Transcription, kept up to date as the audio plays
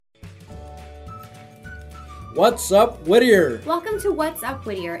What's Up, Whittier? Welcome to What's Up,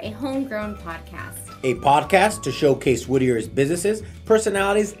 Whittier, a homegrown podcast. A podcast to showcase Whittier's businesses,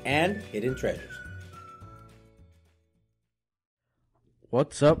 personalities, and hidden treasures.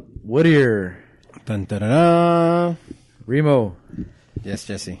 What's up, Whittier? Dun, da, da, da. Remo, Yes,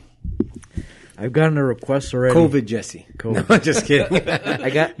 Jesse. I've gotten a request already. COVID Jesse. COVID. No, just kidding. I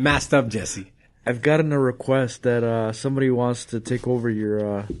got. Masked up Jesse. I've gotten a request that somebody wants to take over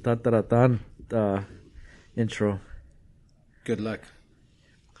your tan intro. Good luck.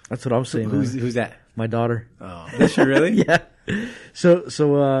 That's what I'm saying. Who's that? My daughter. Oh, is she really? Yeah. So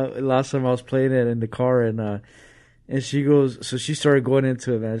last time I was playing it in the car and she goes. So she started going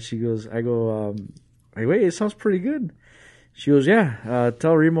into it, man. She goes. I go. Wait, it sounds pretty good. She goes, yeah.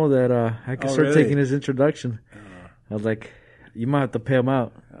 Tell Remo that I can start taking his introduction. I was like, you might have to pay him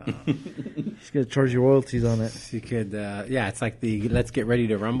out. He's gonna charge you royalties on it. She could. Yeah, it's like the Let's Get Ready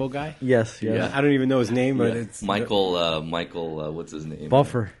to Rumble guy. Yes. Yeah. I don't even know his name, but it's Michael. What's his name?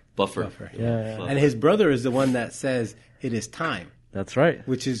 Buffer. Buffer. Yeah. And his brother is the one that says it is time, That's right.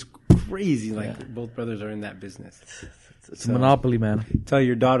 which is crazy. Like both brothers are in that business. It's a monopoly, man. Tell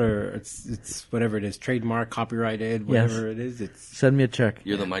your daughter it's whatever it is, trademark, copyrighted, whatever it is. It's Send me a check.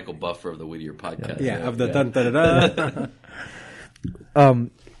 You're the Michael Buffer of the Whittier podcast. of the dun da da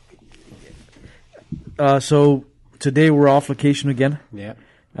da. So today we're off location again. Yeah,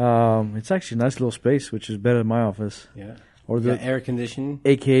 It's actually a nice little space, which is better than my office. yeah. Or the Air conditioning.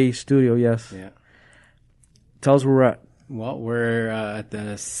 AKA studio, yes. Yeah. Tell us where we're at. Well, we're at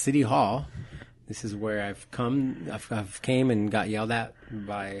the city hall. This is where I've come. I've came and got yelled at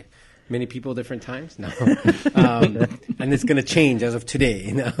by many people different times. No, and it's going to change as of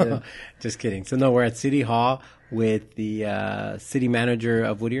today. No, just kidding. So no, we're at City Hall with the city manager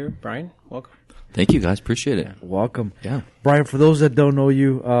of Whittier, Brian. Welcome. Thank you, guys. Appreciate it. Welcome. Yeah. Brian, for those that don't know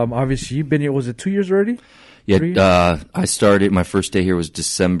you, obviously you've been here, was it 2 years already? 3 years? Yeah. I started. My first day here was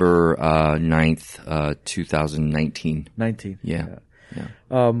December 9th, 2019. 19. Yeah.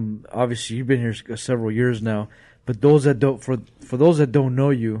 Obviously you've been here several years now, but those that don't, for those that don't know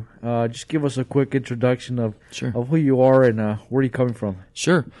you, just give us a quick introduction of who you are and where are you coming from.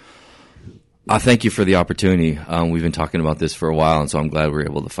 Sure. Thank you for the opportunity. We've been talking about this for a while, and so I'm glad we were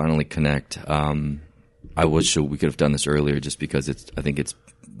able to finally connect. I wish we could have done this earlier, just because it would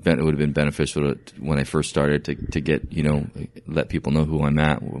have been beneficial when I first started to get, let people know who I'm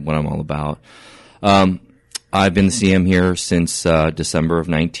at, what I'm all about. I've been the CM here since December of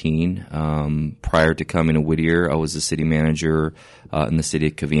 19. Prior to coming to Whittier, I was the city manager in the city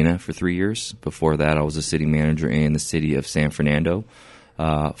of Covina for 3 years. Before that, I was a city manager in the city of San Fernando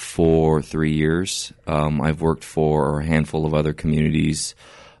for 3 years. I've worked for a handful of other communities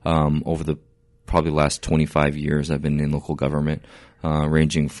over the probably last 25 years. I've been in local government,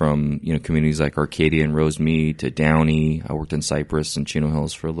 ranging from communities like Arcadia and Rosemead to Downey. I worked in Cypress and Chino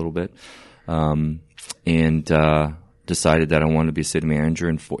Hills for a little bit. And decided that I wanted to be a city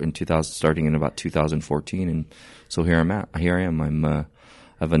manager starting in about 2014, and so here I am. I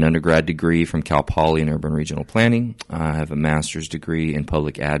have an undergrad degree from Cal Poly in urban regional planning. I have a master's degree in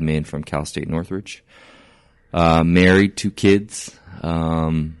public admin from Cal State Northridge. Married, 2 kids.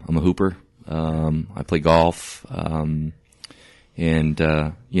 I'm a hooper. I play golf. And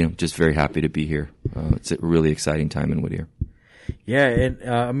just very happy to be here. It's a really exciting time in Whittier. Yeah,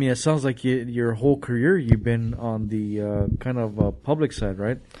 and it sounds like your whole career you've been on the kind of public side,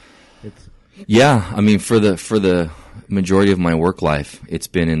 right? Yeah, for the majority of my work life, it's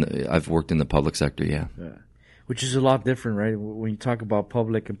been I've worked in the public sector. Yeah, which is a lot different, right? When you talk about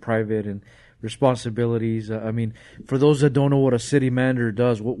public and private and responsibilities. For those that don't know what a city manager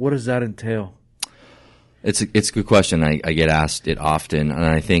does, what does that entail? It's a good question. I get asked it often, and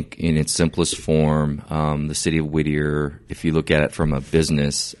I think in its simplest form, the city of Whittier, if you look at it from a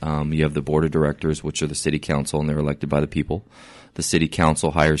business, you have the board of directors, which are the city council, and they're elected by the people. The city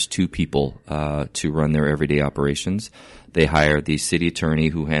council hires 2 people to run their everyday operations. They hire the city attorney,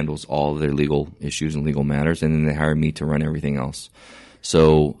 who handles all of their legal issues and legal matters, and then they hire me to run everything else.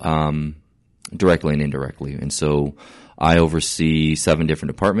 So directly and indirectly. And so I oversee 7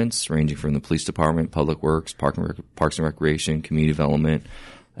 different departments, ranging from the police department, public works, parks and recreation, community development,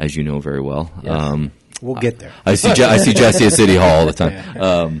 as you know very well. Yes. We'll get there. I see Jesse at City Hall all the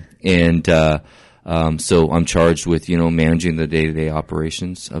time. So I'm charged with, managing the day-to-day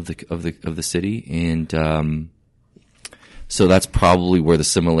operations of the city. And, so that's probably where the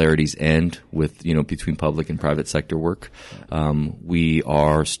similarities end with, between public and private sector work. We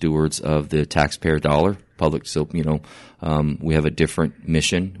are stewards of the taxpayer dollar. Public, so we have a different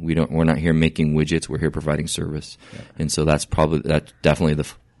mission. We're not here making widgets. We're here providing service, and so that's definitely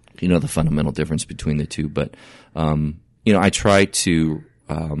the the fundamental difference between the two. But, I try to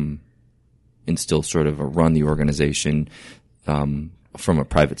instill sort of run the organization from a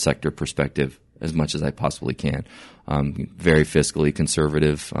private sector perspective as much as I possibly can. Very fiscally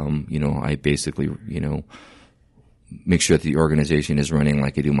conservative. I basically, make sure that the organization is running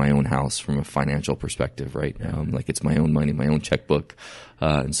like I do my own house from a financial perspective, right? Like it's my own money, my own checkbook.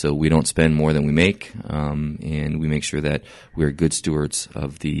 And so we don't spend more than we make. And we make sure that we're good stewards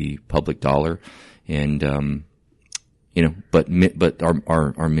of the public dollar. And, but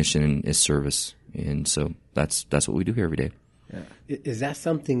our mission is service. And so that's what we do here every day. Yeah. Is that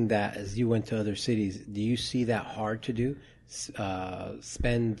something that, as you went to other cities, do you see that hard to do?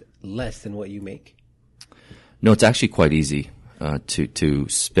 Spend less than what you make? No, it's actually quite easy to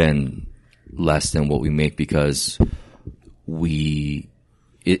spend less than what we make because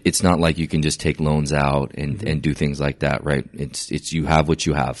it's not like you can just take loans out and do things like that, right? It's you have what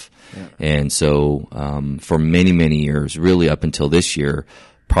you have. Yeah. And so for many, many years, really up until this year,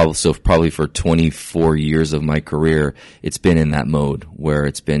 probably for 24 years of my career, it's been in that mode where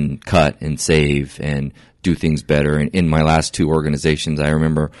it's been cut and save and do things better. And in my last two organizations, I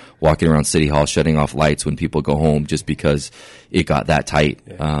remember walking around City Hall, shutting off lights when people go home just because it got that tight.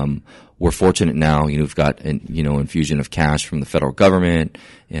 Yeah. We're fortunate now, we've got an, infusion of cash from the federal government.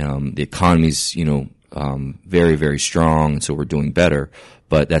 The economy's, very, very strong. And so we're doing better.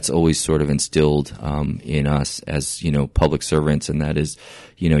 But that's always sort of instilled, in us as, public servants. And that is,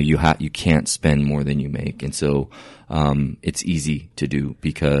 you can't spend more than you make. And so, it's easy to do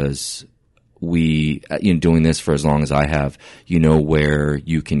because doing this for as long as I have, where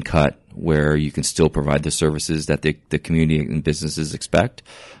you can cut, where you can still provide the services that the community and businesses expect.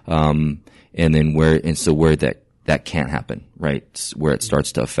 And then where that can't happen, right? Where it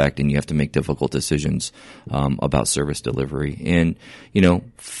starts to affect and you have to make difficult decisions, about service delivery. And,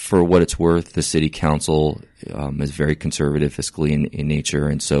 for what it's worth, the city council, is very conservative fiscally in nature.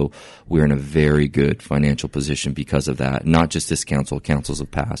 And so we're in a very good financial position because of that. Not just this councils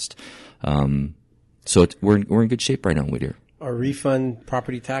have passed. So we're in good shape right now, Whittier. Are refund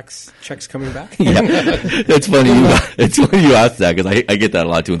property tax checks coming back? Yeah, that's funny. It's funny you ask that because I get that a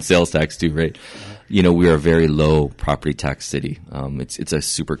lot too in sales tax too, right? We are a very low property tax city. It's a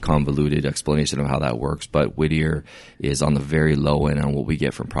super convoluted explanation of how that works, but Whittier is on the very low end on what we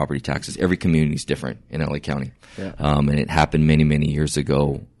get from property taxes. Every community is different in LA County. Yeah. And it happened many, many years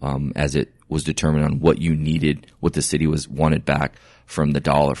ago, as it was determined on what you needed, what the city wanted back from the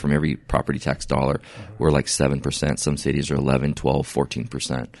dollar, from every property tax dollar. We're like 7%. Some cities are 11, 12,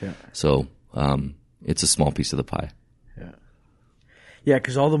 14%. Yeah. So, it's a small piece of the pie. Yeah,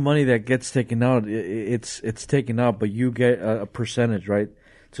 because all the money that gets taken out, it's taken out, but you get a percentage, right?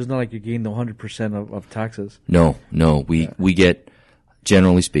 So it's not like you gain the 100% of taxes. No. We get,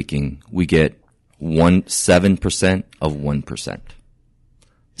 generally speaking, we get 7% of 1%. Yeah.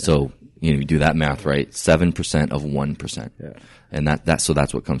 So, you do that math, right? 7% of 1%. Yeah. And that's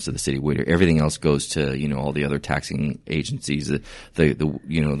what comes to the city of Whittier. Everything else goes to, all the other taxing agencies.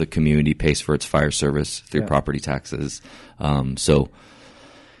 The community pays for its fire service through property taxes.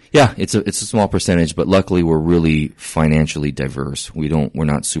 Yeah, it's a small percentage, but luckily we're really financially diverse. We're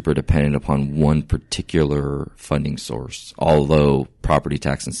not super dependent upon one particular funding source, although property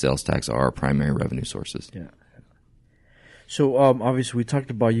tax and sales tax are our primary revenue sources. Yeah. So, obviously we talked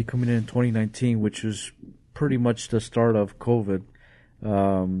about you coming in 2019, which was pretty much the start of COVID.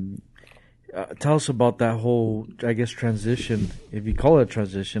 Tell us about that whole, I guess, transition, if you call it a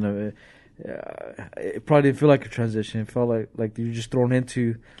transition. It probably didn't feel like a transition. It felt like you were just thrown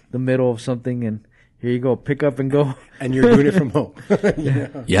into the middle of something and here you go, pick up and go. And you're doing it from home.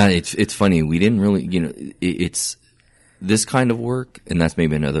 Yeah, it's funny. We didn't really, it's this kind of work, and that's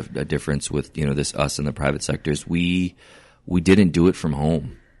maybe a difference with, us and the private sectors. We didn't do it from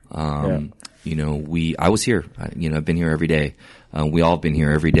home. I was here. I've been here every day. We all have been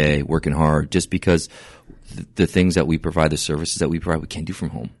here every day working hard just because the things that we provide, the services that we provide, we can't do from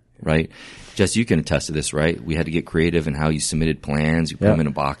home. Right? Jess, you can attest to this, right? We had to get creative in how you submitted plans. You put them in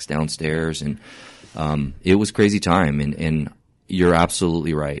a box downstairs, and it was crazy time. And you're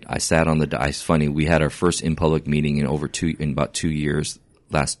absolutely right. I sat on the dais. It's funny. We had our first in-public meeting in about 2 years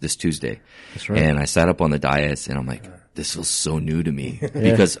this Tuesday. That's right. And I sat up on the dais, and I'm like, this feels so new to me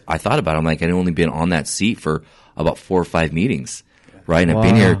because I thought about it. I'm like, I'd only been on that seat for about 4 or 5 meetings, right? And I've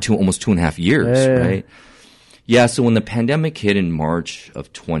been here almost 2.5 years, right? Yeah, so when the pandemic hit in March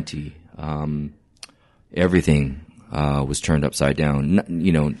of 20, everything was turned upside down.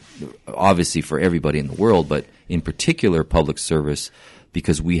 Obviously for everybody in the world, but in particular public service,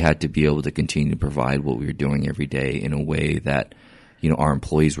 because we had to be able to continue to provide what we were doing every day in a way that, our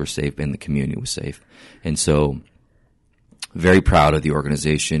employees were safe and the community was safe. And so, very proud of the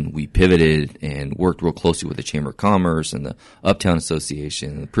organization. We pivoted and worked real closely with the Chamber of Commerce and the Uptown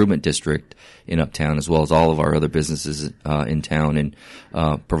Association, the Improvement District in Uptown, as well as all of our other businesses in town, and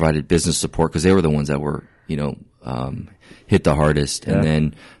provided business support because they were the ones that were, hit the hardest. Yeah. And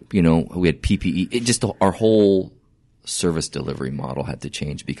then, we had PPE. Our whole service delivery model had to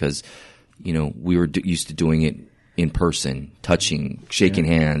change because, we were used to doing it in person, touching, shaking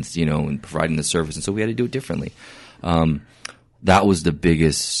hands, and providing the service. And so we had to do it differently. That was the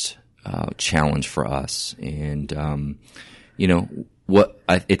biggest challenge for us. And,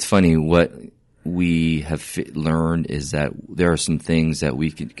 it's funny, what we have learned is that there are some things that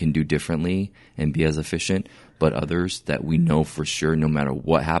we can do differently and be as efficient, but others that we know for sure, no matter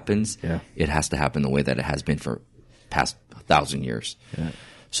what happens, it has to happen the way that it has been for past 1,000 years. Yeah.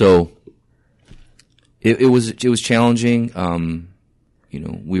 So it was challenging.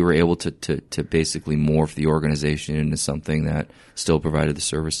 We were able to basically morph the organization into something that still provided the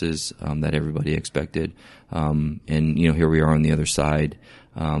services that everybody expected. And here we are on the other side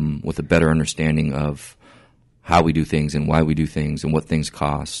with a better understanding of how we do things and why we do things and what things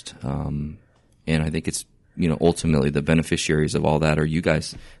cost. And I think it's ultimately the beneficiaries of all that are you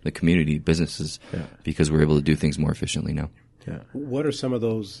guys, the community, businesses, because we're able to do things more efficiently now. Yeah. What are some of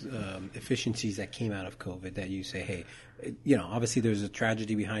those efficiencies that came out of COVID that you say, hey, obviously there's a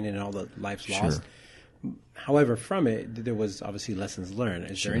tragedy behind it and all the lives lost. However, from it, there was obviously lessons learned.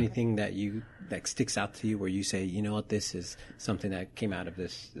 Is there anything that sticks out to you where you say, this is something that came out of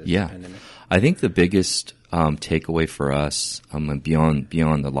this pandemic? I think the biggest takeaway for us, beyond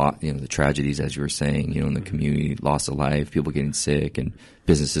the tragedies, as you were saying, in the community, loss of life, people getting sick, and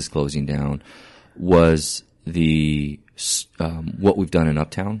businesses closing down, was what we've done in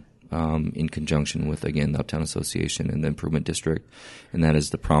Uptown. In conjunction with, again, the Uptown Association and the Improvement District, and that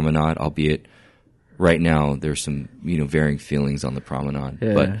is the Promenade, albeit right now there's some, varying feelings on the Promenade.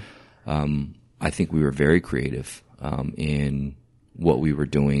 Yeah. But I think we were very creative in what we were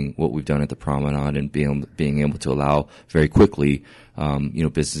doing, what we've done at the Promenade, and being able to allow very quickly,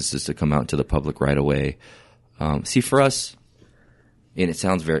 businesses to come out to the public right away. For us, and it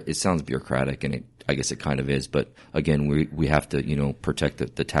sounds bureaucratic, and I guess it kind of is, but again, we have to,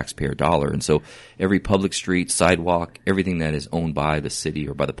 protect the taxpayer dollar. And so every public street, sidewalk, everything that is owned by the city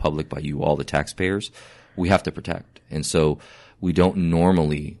or by the public, by you all, the taxpayers, we have to protect. And so we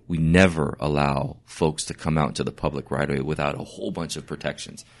never allow folks to come out to the public right away without a whole bunch of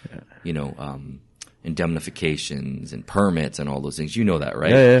protections, indemnifications and permits and all those things. You know that,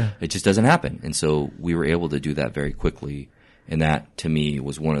 right? Yeah. It just doesn't happen. And so we were able to do that very quickly. And that, to me,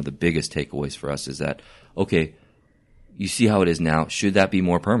 was one of the biggest takeaways for us, is that, okay, you see how it is now. Should that be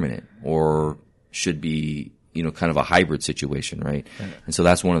more permanent, or should be, kind of a hybrid situation, right? And so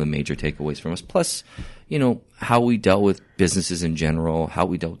that's one of the major takeaways from us. Plus, how we dealt with businesses in general, how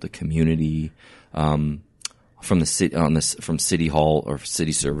we dealt with the community, from City Hall or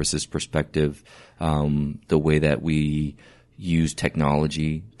city services perspective, the way that we use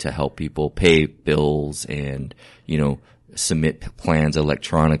technology to help people pay bills and, submit plans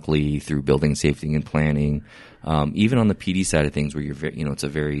electronically through building safety and planning. Even on the PD side of things, where you're very, it's a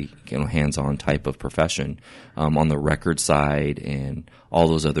very, hands-on type of profession. On the record side and all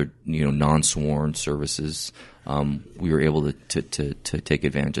those other, non-sworn services, we were able to take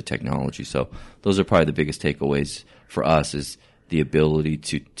advantage of technology. So those are probably the biggest takeaways for us, is the ability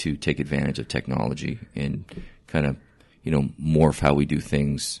to take advantage of technology and kind of, morph how we do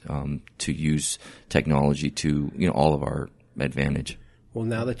things, to use technology to, all of our advantage. Well,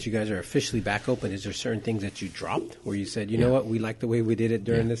 now that you guys are officially back open, is there certain things that you dropped where you said, know what, we like the way we did it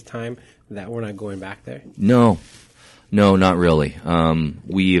during this time, that we're not going back there? No, not really.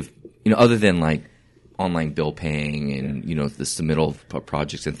 We've, other than like online bill paying and, the submittal of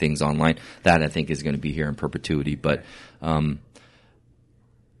projects and things online, that I think is going to be here in perpetuity. But,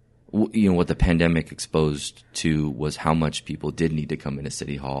 what the pandemic exposed to was how much people did need to come into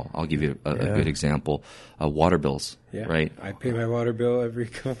City Hall. I'll give you a good example. Water bills, right? I pay my water bill every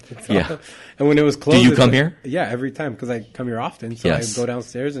month. Yeah. And when it was closed. Do you come here? Yeah, every time, because I come here often. So I go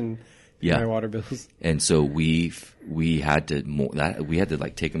downstairs and pay my water bills. And so we had to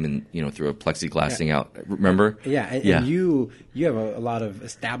like take them in, through a plexiglass thing out. Remember? Yeah. And you have a lot of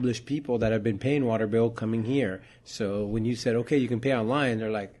established people that have been paying water bill coming here. So when you said, okay, you can pay online, they're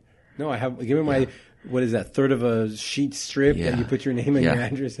like, no, give me my, what is that, third of a sheet strip that you put your name and your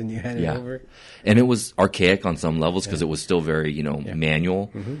address and you hand it over. And it was archaic on some levels because it was still very, manual.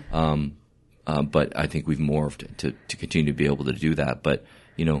 Mm-hmm. But I think we've morphed to continue to be able to do that. But,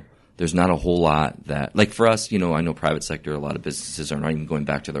 the there's not a whole lot that, like for us, I know private sector, a lot of businesses are not even going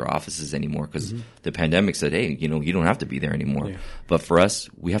back to their offices anymore because the pandemic said, hey, you don't have to be there anymore. Yeah. But for us,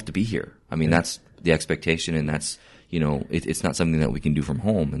 we have to be here. I mean, that's the expectation, and that's, it's not something that we can do from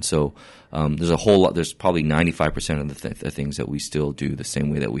home. And so there's a whole lot, there's probably 95% of the things that we still do the same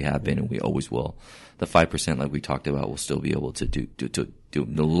way that we have been and we always will. The 5%, like we talked about, we'll still be able to do a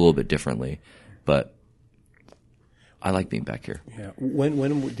little bit differently. But I like being back here. Yeah.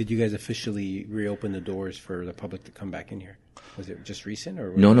 When did you guys officially reopen the doors for the public to come back in here? Was it just recent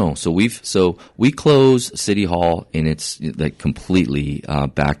or? No. So we closed City Hall and it's like completely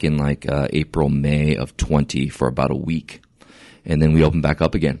back in like April, May of 20 for about a week, and then we opened back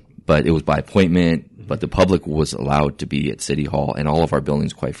up again. But it was by appointment. But the public was allowed to be at City Hall and all of our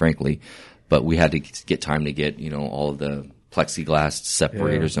buildings, quite frankly. But we had to get time to get all of the plexiglass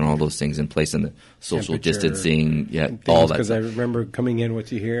separators and all those things in place, and the social distancing, all that. Because I remember coming in what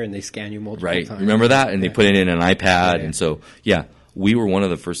you hear, and they scan you multiple times. Remember that? And they put it in an iPad, and so we were one of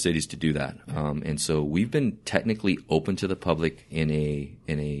the first cities to do that. And so we've been technically open to the public in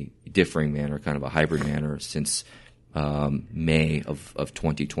a differing manner, kind of a hybrid manner, since May of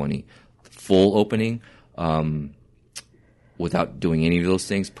 2020. Full opening, without doing any of those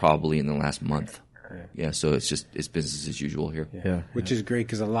things, probably in the last month. Yeah, so it's business as usual here. Yeah. Which is great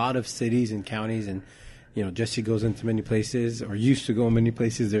because a lot of cities and counties, and Jesse goes into many places or used to go in many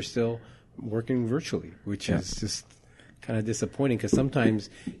places. They're still working virtually, which is just kind of disappointing because sometimes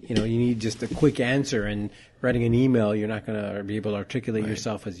you need just a quick answer, and writing an email, you're not going to be able to articulate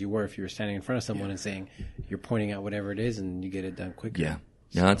yourself as you were if you were standing in front of someone and saying you're pointing out whatever it is, and you get it done quicker. Yeah.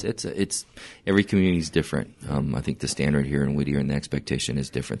 No, it's every community is different. I think the standard here in Whittier and the expectation is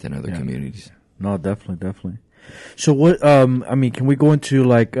different than other communities. No, definitely. So what, can we go into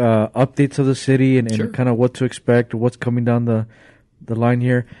like updates of the city and kind of what to expect, what's coming down the line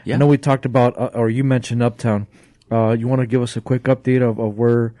here? Yeah. I know we talked about, or you mentioned Uptown. You want to give us a quick update of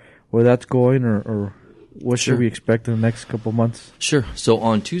where that's going or what should we expect in the next couple months? Sure. So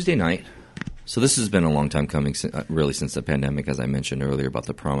on Tuesday night, so this has been a long time coming, really since the pandemic, as I mentioned earlier about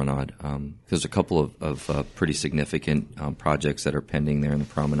the Promenade. There's a couple of pretty significant projects that are pending there in the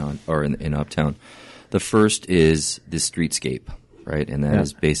Promenade or in Uptown. The first is the streetscape, right? And that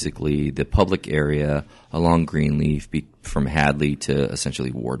is basically the public area along Greenleaf from Hadley to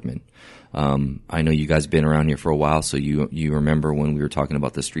essentially Wardman. I know you guys have been around here for a while, so you remember when we were talking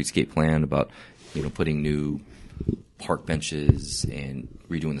about the streetscape plan about putting new park benches and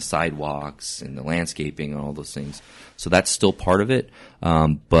redoing the sidewalks and the landscaping and all those things. So that's still part of it.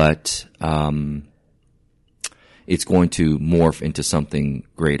 But it's going to morph into something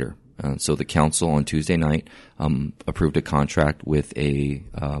greater. So the council on Tuesday night approved a contract with a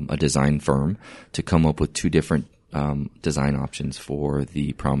design firm to come up with two different design options for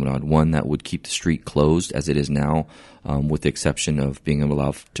the Promenade. One that would keep the street closed as it is now, with the exception of being able to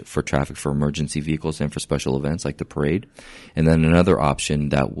allow for traffic for emergency vehicles and for special events like the parade. And then another option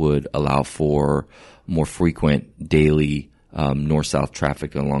that would allow for more frequent daily north-south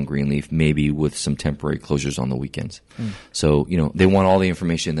traffic along Greenleaf, maybe with some temporary closures on the weekends. So, they want all the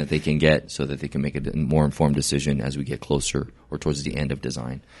information that they can get so that they can make a more informed decision as we get closer or towards the end of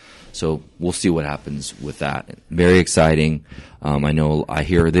design. So we'll see what happens with that. Very exciting. I know I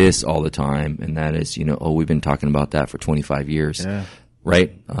hear this all the time, and that is, we've been talking about that for 25 years,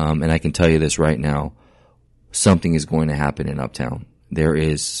 right? And I can tell you this right now, something is going to happen in Uptown. There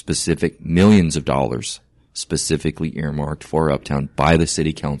is specific millions of dollars specifically earmarked for Uptown by the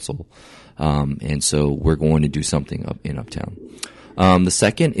city council. And so we're going to do something in Uptown. The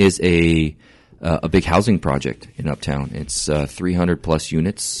second is a big housing project in Uptown. It's 300 plus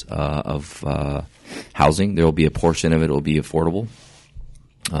units of housing. There will be a portion of it will be affordable,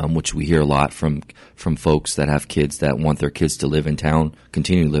 which we hear a lot from folks that have kids that want their kids to live in town,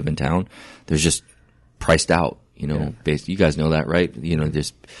 continue to live in town. They're just priced out. You guys know that, right?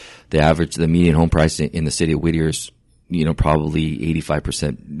 Just the median home price in the city of Whittier is, probably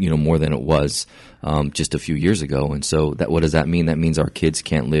 85%, more than it was just a few years ago. And so what does that mean? That means our kids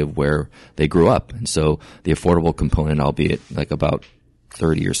can't live where they grew up. And so the affordable component, albeit like about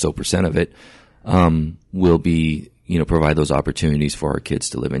 30 or so % of it, will be, provide those opportunities for our kids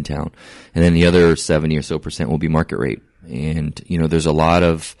to live in town. And then the other 70 or so % will be market rate. And, there's a lot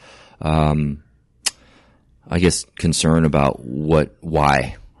of, concern about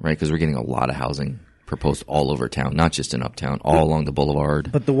why, right? Because we're getting a lot of housing proposed all over town, not just in Uptown, all along the boulevard.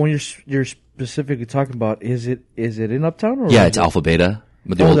 But the one you're specifically talking about, is it in Uptown? Or it's Alpha Beta.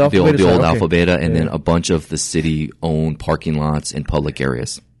 The old Alpha Beta, and then a bunch of the city-owned parking lots and public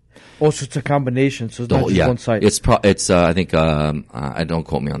areas. Oh, so it's a combination. So it's The not whole- just yeah, one site. it's I think I don't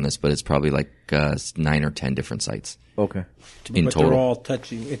quote me on this, but it's probably like 9 or 10 different sites okay. in but total. they're all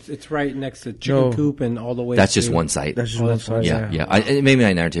touching. It's right next to Chicken No. Coop and all the way. That's just to- one site. That's just Oh, one that's one site. site. Yeah, maybe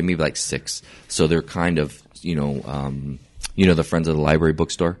 9 or 10, maybe like 6. So they're kind of the Friends of the Library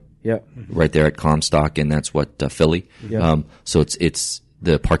bookstore. Yeah. Right there at Comstock, and that's what Philly. Yeah. So it's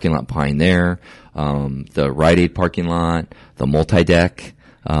the parking lot behind there, the Rite Aid parking lot, the multi-deck,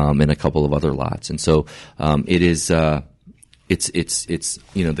 and a couple of other lots. And so it is. It's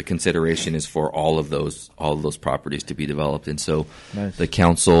the consideration is for all of those properties to be developed. And so Nice. the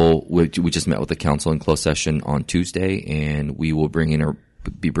council, we just met with the council in closed session on Tuesday, and we will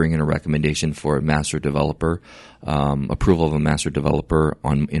be bringing a recommendation for a master developer, approval of a master developer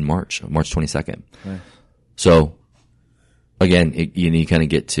in March 22nd. Nice. So again, you kind of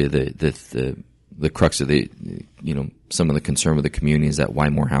get to the crux of some of the concern with the community is that why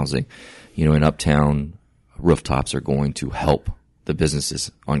more housing? In Uptown, rooftops are going to help the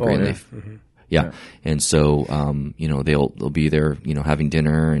businesses on Greenleaf. Yeah. Mm-hmm. Yeah. And so, they'll be there, having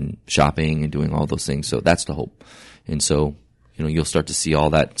dinner and shopping and doing all those things. So that's the hope. And so, you'll start to see all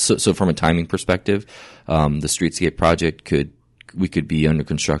that. So from a timing perspective, the Streetscape project we could be under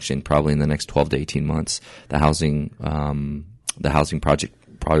construction probably in the next 12 to 18 months. The housing project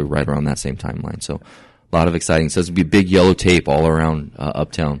probably right around that same timeline. So a lot of exciting. So it's going to be big yellow tape all around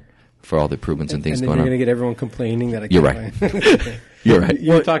Uptown for all the improvements and things and then going you're on. going to get everyone complaining that I You're can't right. buy. You're right.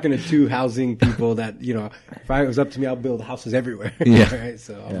 You're talking to two housing people that, if it was up to me, I'll build houses everywhere. Yeah. Right?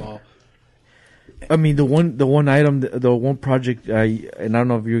 So I'm all. I mean, the one item, the one project, and I don't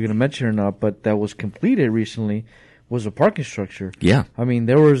know if you were going to mention it or not, but that was completed recently was a parking structure. Yeah. I mean,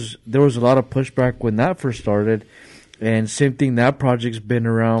 there was a lot of pushback when that first started, and same thing. That project's been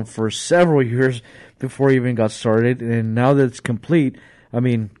around for several years before it even got started, and now that it's complete, I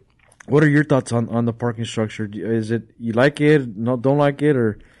mean, what are your thoughts on the parking structure? Is it you like it? No, don't like it,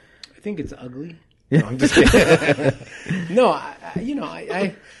 or? I think it's ugly. No, I'm just kidding. No,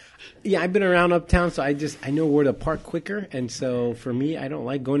 I've been around Uptown, so I know where to park quicker. And so for me, I don't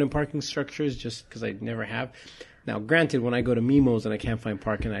like going in parking structures just because I never have. Now, granted, when I go to Mimo's and I can't find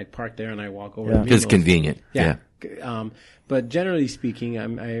parking, I park there and I walk over to Mimo's. Because it's convenient. Yeah. But generally speaking,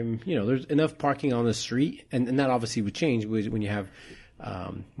 I'm there's enough parking on the street, and that obviously would change when you have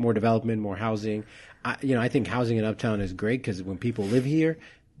more development, more housing. I think housing in Uptown is great because when people live here,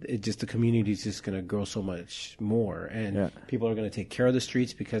 the community is just going to grow so much more, and people are going to take care of the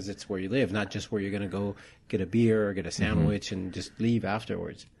streets because it's where you live, not just where you're going to go get a beer or get a sandwich and just leave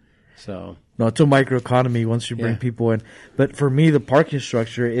afterwards. So No, it's a microeconomy once you bring people in. But for me, the parking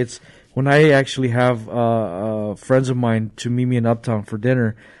structure, it's when I actually have friends of mine to meet me in Uptown for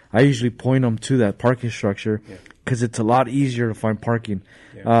dinner, I usually point them to that parking structure because it's a lot easier to find parking.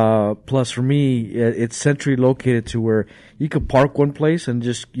 Plus, for me, it's centrally located to where you could park one place and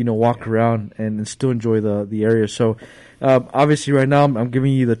just walk around and still enjoy the area. So, obviously, right now I'm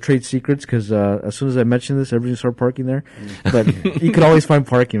giving you the trade secrets because as soon as I mention this, everybody start parking there. But you can always find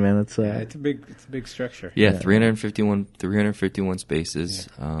parking, man. It's it's a big structure. Yeah, 351 spaces.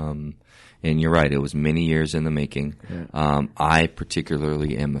 And you're right, it was many years in the making. I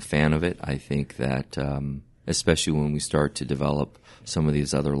particularly am a fan of it. I think that especially when we start to develop some of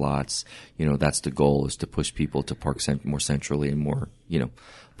these other lots, that's the goal, is to push people to park more centrally and more,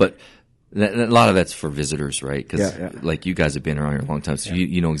 but a lot of that's for visitors, right? Because like you guys have been around here a long time, so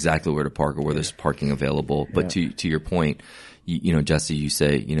you know exactly where to park or where there's parking available. But to your point, Jesse, you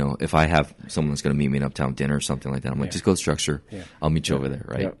say, if I have someone that's going to meet me in Uptown dinner or something like that, I'm like, just go to structure. I'll meet you over there,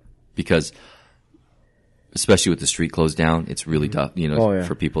 right? Because especially with the street closed down, it's really tough,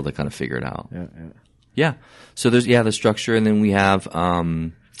 for people to kind of figure it out. Yeah. So there's the structure, and then we have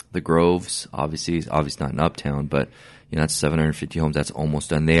the Groves. Obviously not in Uptown, but that's 750 homes. That's almost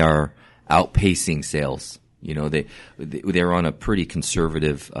done. They are outpacing sales. They're on a pretty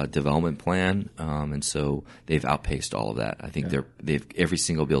conservative development plan, and so they've outpaced all of that. I think every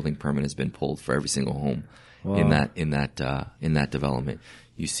single building permit has been pulled for every single home in that development.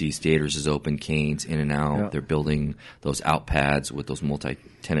 You see Staters is open, Canes in and out. They're building those out pads with those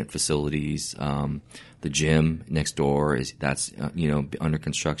multi-tenant facilities. The gym next door that's under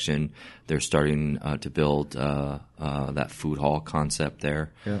construction. They're starting to build that food hall concept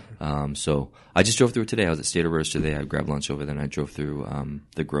there. So I just drove through it today. I was at Staterburst today. I grabbed lunch over there, and I drove through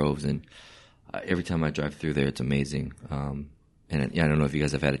the Groves. And every time I drive through there, it's amazing. And I don't know if you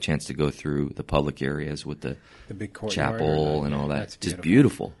guys have had a chance to go through the public areas with the big courtyard chapel and all that. That's just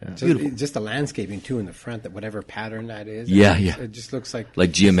beautiful. Beautiful. Just the landscaping too in the front, that whatever pattern that is. It just looks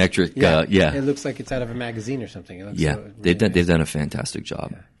like geometric. It looks like it's out of a magazine or something. It looks they've done a fantastic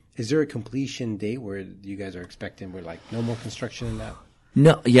job. Is there a completion date where you guys are expecting? We're like no more construction in that.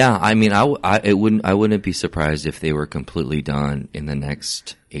 No, yeah. I mean, I wouldn't be surprised if they were completely done in the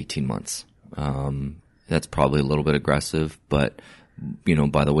next 18 months. That's probably a little bit aggressive, but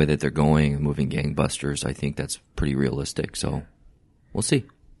by the way that they're going and moving gangbusters, I think that's pretty realistic. So we'll see.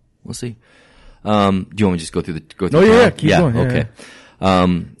 Do you want me to just go through the? No, yeah, keep going. Okay. Yeah.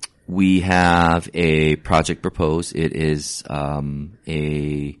 We have a project proposed. It is a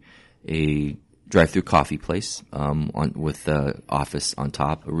drive-through coffee place with the office on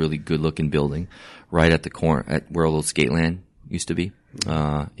top. A really good-looking building, right at the corner at where old Skateland used to be,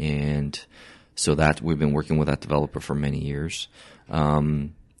 and so that we've been working with that developer for many years.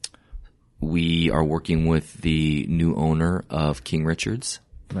 We are working with the new owner of King Richards.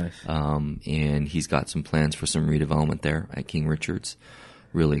 Nice. And he's got some plans for some redevelopment there at King Richards.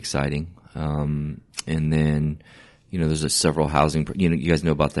 Really exciting. And then, there's several housing, you guys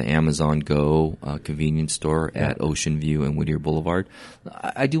know about the Amazon Go convenience store at Ocean View and Whittier Boulevard.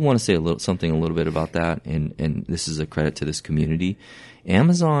 I do want to say something a little bit about that, and this is a credit to this community.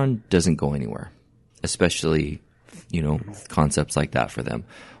 Amazon doesn't go anywhere, especially, concepts like that for them.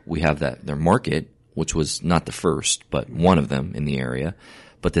 We have their market, which was not the first, but one of them in the area.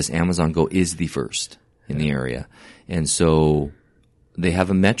 But this Amazon Go is the first in the area. And so they have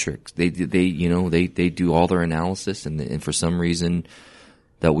a metric. They do all their analysis, and for some reason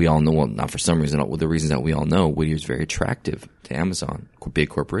that we all know, well, not for some reason, the reasons that we all know, Whittier's very attractive to Amazon, big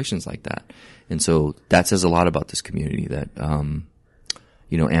corporations like that. And so that says a lot about this community that,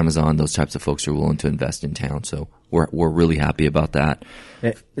 Amazon, those types of folks are willing to invest in town. So we're really happy about that.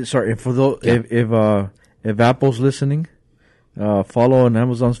 Sorry, for those, if Apple's listening, follow in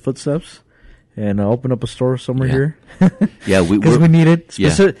Amazon's footsteps and open up a store somewhere here. Yeah, because we need it,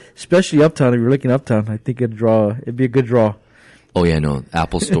 especially uptown. If you're looking uptown, I think it'd be a good draw. Oh yeah, no,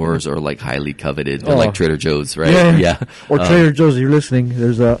 Apple stores are like highly coveted. They're like Trader Joe's, right? Yeah. Or Trader Joe's. If you're listening,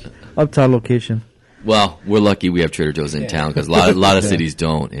 there's a uptown location. Well, we're lucky we have Trader Joe's in town because a lot of cities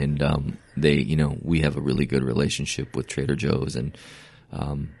don't, and we have a really good relationship with Trader Joe's, and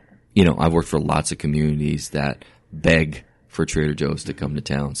I've worked for lots of communities that beg for Trader Joe's to come to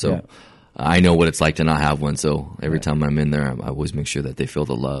town, so I know what it's like to not have one. So every time I'm in there, I always make sure that they feel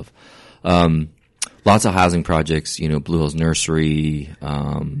the love. Lots of housing projects, Blue Hills Nursery,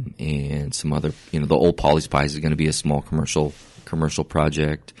 and some other, the old Polly's Pies is going to be a small commercial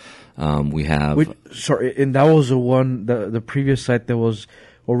project. We have. And that was the previous site that was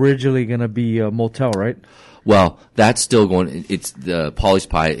originally going to be a motel, right? Well, that's still going. It's the Polly's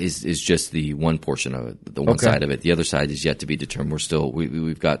Pie is just the one portion of it, the one side of it. The other side is yet to be determined. We're still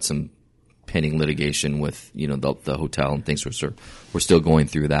we've got some pending litigation with the hotel and things. We're still going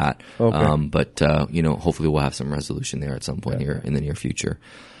through that. Okay. But hopefully we'll have some resolution there at some point here in the near future.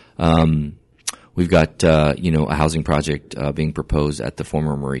 We've got a housing project being proposed at the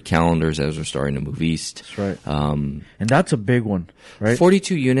former Murray Calendars as we're starting to move east. That's right. And that's a big one, right?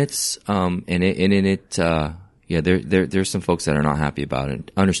 42 units. There's some folks that are not happy about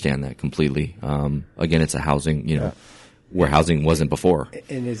it. Understand that completely. Again, it's a housing, where housing wasn't before.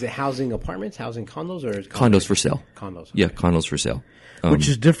 And is it housing apartments, housing condos, or condos for sale? Condos. Okay. Yeah, condos for sale. Which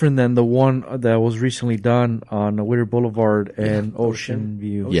is different than the one that was recently done on Whittier Boulevard and Ocean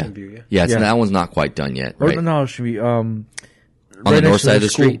View. Ocean View, that one's not quite done yet, right? No, Ocean View. On the north side of the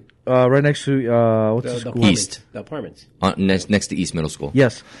street? Right next to, what's the school? East. The apartments. Next to East Middle School.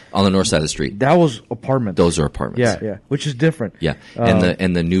 Yes. On the north side of the street. That was apartments. Those are apartments. Yeah. Which is different. Yeah.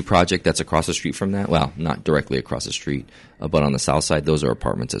 And the new project that's across the street from that, well, not directly across the street, but on the south side, those are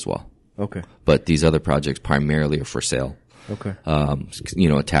apartments as well. Okay. But these other projects primarily are for sale. Okay.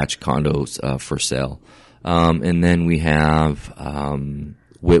 Attached condos for sale. And then we have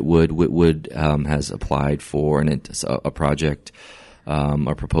Whitwood. Whitwood has applied for a project,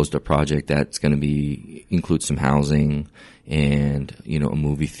 or proposed a project that's going to include some housing and a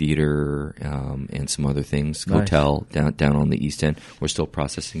movie theater and some other things. Nice. Hotel down on the east end. We're still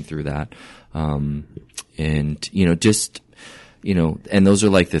processing through that, and those are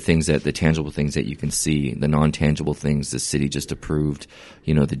like the things the tangible things that you can see. The non-tangible things, the city just approved,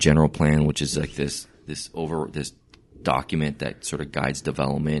 the general plan, which is like this document that sort of guides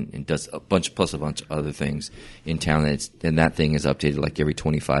development and does a bunch of other things in town. And that thing is updated like every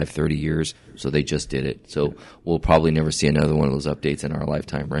 25, 30 years. So they just did it. So we'll probably never see another one of those updates in our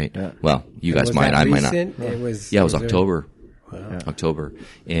lifetime, right? Yeah. Well, you guys might, I might not. It was October. Wow. October.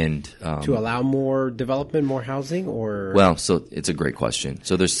 And to allow more development, more housing, or? Well, so it's a great question.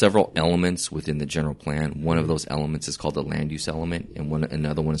 So there's several elements within the general plan. One of those elements is called the land use element, and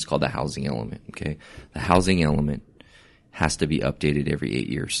another one is called the housing element. Okay, the housing element has to be updated every 8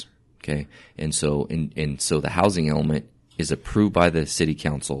 years. Okay. And so, so the housing element is approved by the city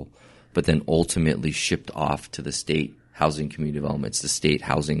council, but then ultimately shipped off to the state housing community development. It's the state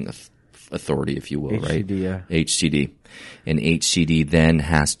housing authority, if you will, HCD, right? yeah. HCD. And HCD then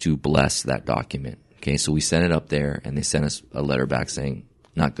has to bless that document. Okay. So we sent it up there and they sent us a letter back saying,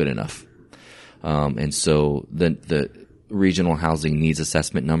 not good enough. And so the regional housing needs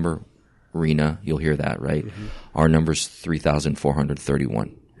assessment number, RHNA, you'll hear that, right? Mm-hmm. Our number's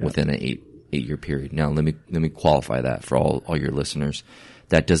 3,431 within an eight-year period. Now, let me qualify that for all your listeners.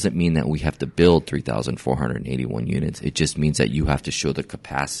 That doesn't mean that we have to build 3,481 units. It just means that you have to show the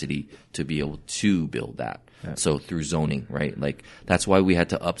capacity to be able to build that. Yeah. So through zoning, right? Like that's why we had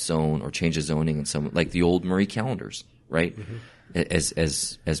to upzone or change the zoning in some, like the old Murray calendars, right? Mm-hmm.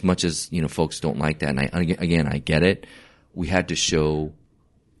 As much as, folks don't like that. And I get it. We had to show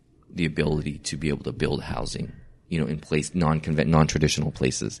the ability to be able to build housing, in place, non-traditional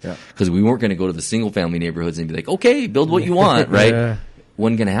places. Yeah. Cause we weren't going to go to the single family neighborhoods and be like, okay, build what you want, right? Yeah.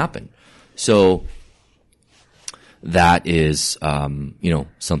 Wasn't going to happen. So that is,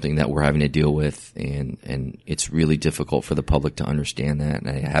 something that we're having to deal with, and it's really difficult for the public to understand that. And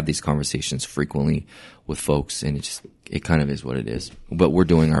I have these conversations frequently with folks, and it kind of is what it is. But we're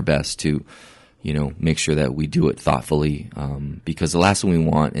doing our best to, make sure that we do it thoughtfully, because the last thing we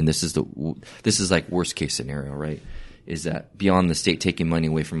want, and this is like worst case scenario, right? Is that beyond the state taking money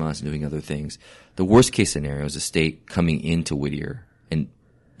away from us and doing other things, the worst case scenario is the state coming into Whittier and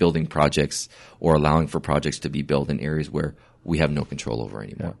building projects or allowing for projects to be built in areas where we have no control over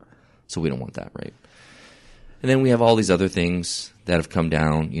anymore. Yeah. So we don't want that, right? And then we have all these other things that have come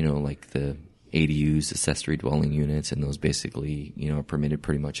down, like the ADUs, accessory dwelling units, and those basically, are permitted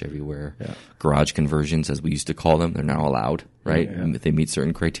pretty much everywhere. Yeah. Garage conversions, as we used to call them, they're now allowed, right? Yeah. They meet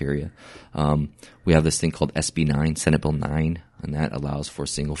certain criteria. We have this thing called SB 9, Senate Bill 9, and that allows for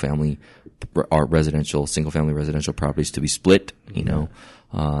single family residential properties to be split,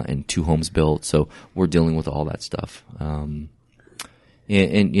 and 2 homes built. So we're dealing with all that stuff.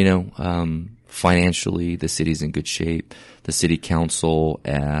 Financially, the city's in good shape. The city council,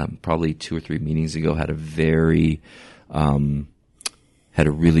 probably 2 or 3 meetings ago, had a really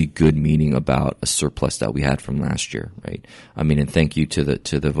good meeting about a surplus that we had from last year, right? And thank you to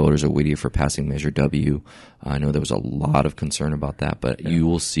the voters of Whittier for passing Measure W. I know there was a lot of concern about that, but you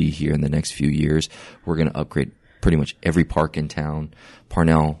will see here in the next few years, we're going to upgrade pretty much every park in town.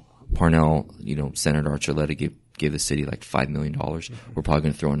 Parnell, Senator Archuleta gave the city like $5 million. Mm-hmm. We're probably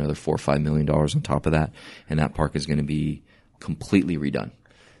going to throw another $4 or $5 million on top of that, and that park is going to be completely redone.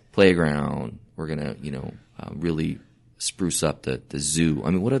 Playground. We're going to, really spruce up the zoo.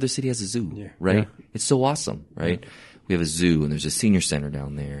 What other city has a zoo, right? Yeah. It's so awesome, right? Yeah. We have a zoo, and there's a senior center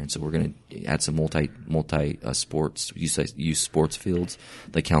down there, and so we're going to add some multi sports youth sports fields.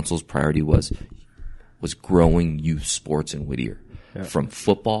 The council's priority was growing youth sports in Whittier, from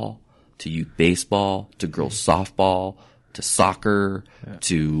football to youth baseball, to girls softball, to soccer,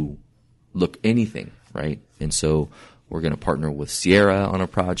 to anything, right? And so we're going to partner with Sierra on a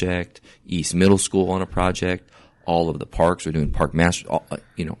project, East Middle School on a project, all of the parks. We're doing park master,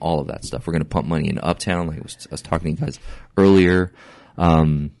 all of that stuff. We're going to pump money into Uptown, like I was talking to you guys earlier.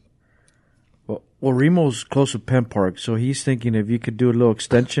 Well, Remo's close to Penn Park, so he's thinking if you could do a little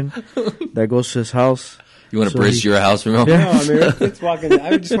extension that goes to his house. You want to bridge your house, Remo? Yeah. No, it's walking.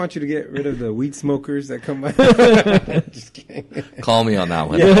 I just want you to get rid of the weed smokers that come by. Just kidding. Call me on that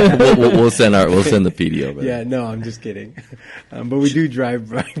one. Yeah. We'll send the PD over. Yeah, no, I'm just kidding. But we do drive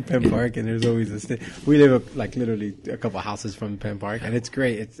by Penn Park, and there's always we live like literally a couple houses from Penn Park, and it's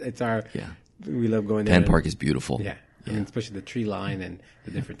great. It's our. Yeah. We love going there. Penn Park is beautiful. Yeah. Especially the tree line and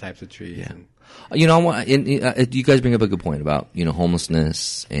the different types of trees. Yeah. You guys bring up a good point about,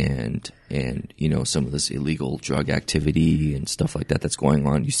 homelessness and some of this illegal drug activity and stuff like that that's going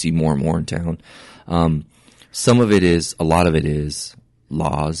on. You see more and more in town. A lot of it is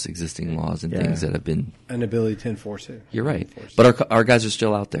existing laws and things that have been. An ability to enforce it. You're right. But our guys are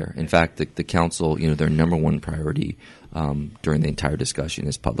still out there. In fact, the council, their number one priority during the entire discussion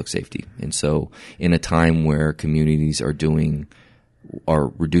is public safety. And so in a time where communities are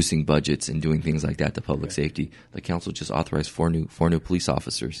reducing budgets and doing things like that to public safety, the council just authorized four new police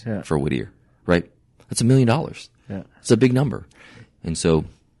officers for Whittier, right? That's $1 million. Yeah. It's a big number. And so,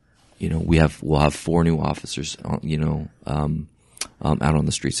 we'll have 4 new officers, out on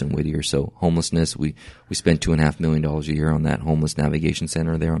the streets in Whittier. So homelessness, we spend $2.5 million a year on that homeless navigation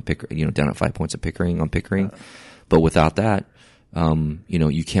center there on down at 5 Points of Pickering on Pickering. But without that,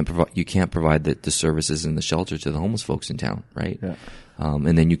 you can't provide the services and the shelter to the homeless folks in town, right? Yeah.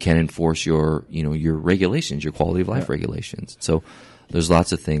 And then you can't enforce your regulations, your quality of life regulations. So there's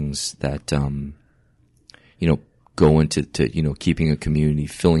lots of things that, go into keeping a community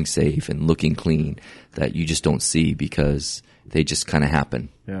feeling safe and looking clean that you just don't see because they just kind of happen,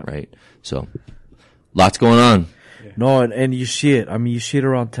 right? So lots going on. No, and you see it. I mean, you see it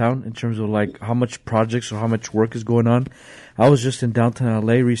around town in terms of like how much projects or how much work is going on. I was just in downtown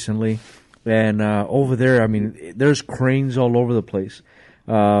LA recently, and over there, I mean, there's cranes all over the place.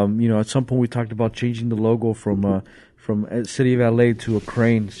 At some point we talked about changing the logo from City of LA to a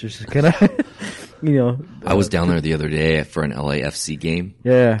crane. It's just kind of, I was down there the other day for an LAFC game.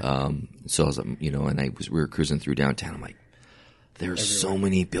 Yeah. So I was, we were cruising through downtown. I'm like, there's so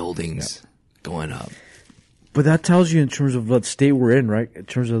many buildings going up. But that tells you in terms of what state we're in, right? In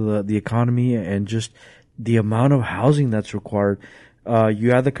terms of the economy and just the amount of housing that's required.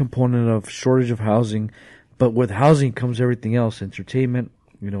 You add the component of shortage of housing, but with housing comes everything else: entertainment,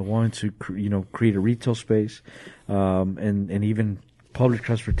 wanting to create a retail space, and even public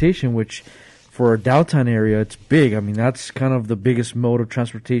transportation, which for a downtown area it's big. I mean, that's kind of the biggest mode of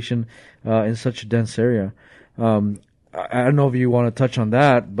transportation in such a dense area. I don't know if you want to touch on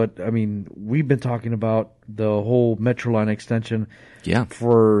that, but I mean, we've been talking about the whole Metro line extension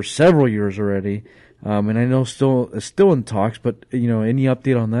for several years already. And I know it's still in talks, but any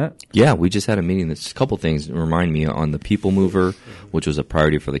update on that? Yeah, we just had a meeting. There's a couple things that remind me on the People Mover, which was a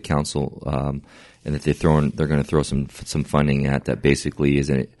priority for the council, and that they're going to throw some funding at that. Basically,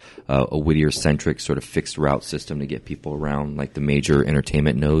 is a Whittier centric sort of fixed route system to get people around like the major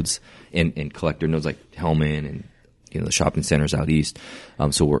entertainment nodes and collector nodes like Hellman and the shopping centers out east.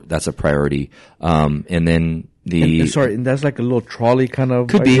 So that's a priority. And then and that's like a little trolley kind of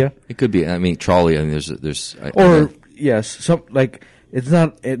could idea? be. It could be. I mean, trolley. I mean, there's. Yes, some like it's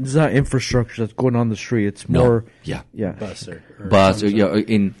not infrastructure that's going on the street. It's more bus or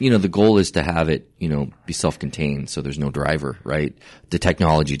and the goal is to have it be self-contained, so there's no driver, right? The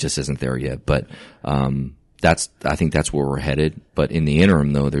technology just isn't there yet, but I think that's where we're headed. But in the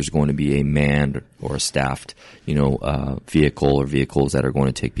interim, though, there's going to be a manned or a staffed, vehicle or vehicles that are going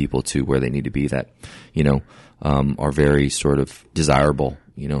to take people to where they need to be that, are very sort of desirable,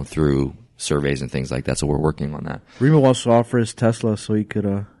 through surveys and things like that. So we're working on that. Remo wants to offer his Tesla so he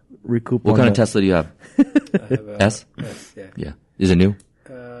could recoup. What kind of Tesla do you have? I have a S? S, yeah. Yeah. Is it new?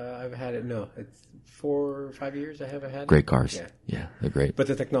 I've had it. No, it's 4 or 5 years I haven't had it. Great cars. Yeah, they're great. But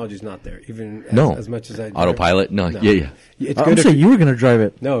the technology's not there, even as much as I drive. Autopilot? No. Yeah. It's good. I'm saying you were going to drive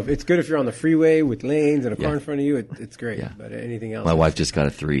it. No, it's good if you're on the freeway with lanes and a car in front of you. It's great. Yeah. But anything else? My wife just got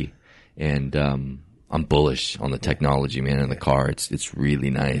a 3, and I'm bullish on the technology, man, in the car. It's really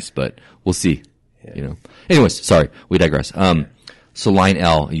nice, but we'll see. Yeah. Anyways, sorry, we digress. So Line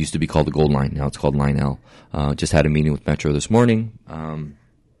L, it used to be called the Gold Line. Now it's called Line L. Just had a meeting with Metro this morning.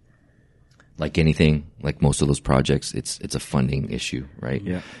 Like anything, like most of those projects, it's a funding issue, right?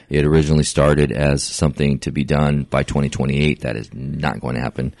 Yeah. It originally started as something to be done by 2028. That is not going to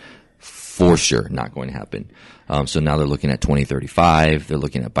happen. For sure, not going to happen. So now they're looking at 2035. They're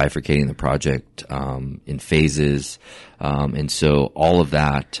looking at bifurcating the project in phases. And so all of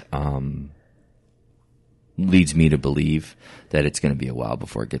that leads me to believe that it's going to be a while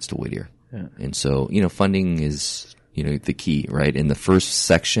before it gets to Whittier. Yeah. And so, funding is the key, right? In the first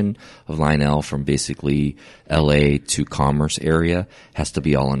section of Line L from basically LA to Commerce area has to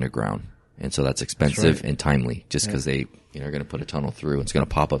be all underground. And so that's expensive and timely just because they are going to put a tunnel through. It's going to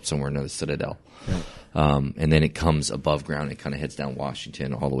pop up somewhere near the Citadel. Yeah. And then it comes above ground. It kind of heads down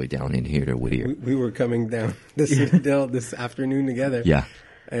Washington all the way down in here to Whittier. We were coming down the Citadel this afternoon together. Yeah.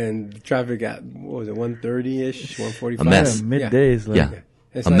 And the traffic at, 1:30-ish, 1:45? A mess. Middays. Yeah.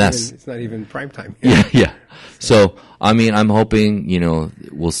 It's a mess. It's not even prime time. Yeah. So, I mean, I'm hoping,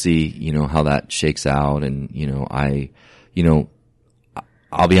 we'll see, how that shakes out. And,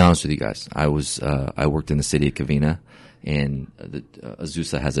 I'll be honest with you guys. I worked in the city of Covina, and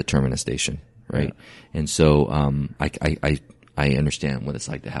Azusa has a terminus station, right? Yeah. And so, I understand what it's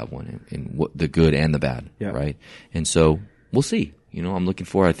like to have one, and what the good and the bad, right? And so we'll see. I'm looking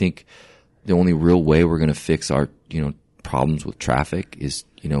for, I think the only real way we're going to fix our, problems with traffic is,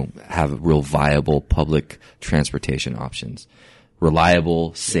 have real viable public transportation options.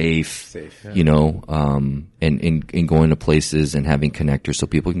 Reliable, safe, and going to places and having connectors so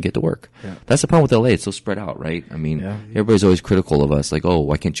people can get to work. Yeah. That's the problem with LA. It's so spread out, right? I mean, everybody's always critical of us, like, oh,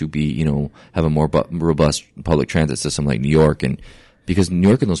 why can't you be, have a more robust public transit system like New York? And because New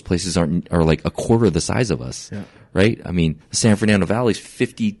York and those places are like a quarter of the size of us, right? I mean, the San Fernando Valley is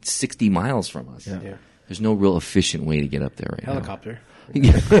 50, 60 miles from us. Yeah. there's no real efficient way to get up there right Helicopter.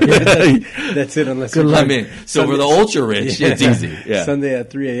 now. That's it, unless Good you're luck. I mean, so for the ultra rich, it's easy. Yeah. Sunday at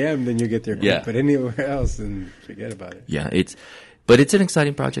 3 a.m., then you get there quick. Yeah. But anywhere else, then forget about it. Yeah, but it's an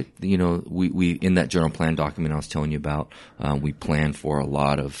exciting project. You know, we in that general plan document I was telling you about, we plan for a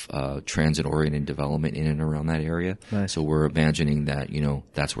lot of transit-oriented development in and around that area. Nice. So we're imagining that, you know,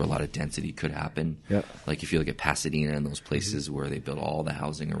 that's where a lot of density could happen. Yeah. Like if you look at Pasadena and those places where they build all the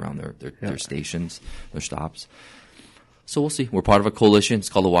housing around their stations, their stops. So we'll see. We're part of a coalition. It's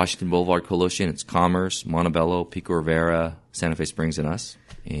called the Washington Boulevard Coalition. It's Commerce, Montebello, Pico Rivera, Santa Fe Springs, and us.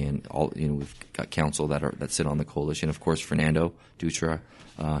 And all, you know, we've got council that sit on the coalition. Of course, Fernando Dutra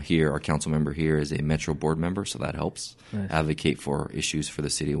here, our council member here, is a Metro board member, so that helps advocate for issues for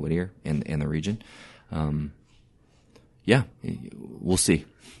the city of Whittier and the region. Yeah, we'll see.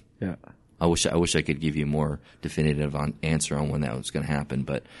 Yeah. I wish I could give you a more definitive answer on when that was going to happen,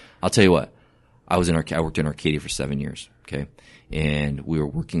 but I'll tell you what. I worked in Arcadia for 7 years, okay? And we were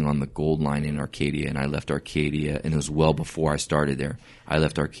working on the Gold Line in Arcadia, and I left Arcadia, and it was well before I started there. I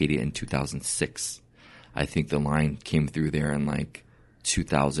left Arcadia in 2006. I think the line came through there in like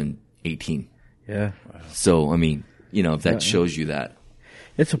 2018. Yeah. So, I mean, you know, if that shows you that.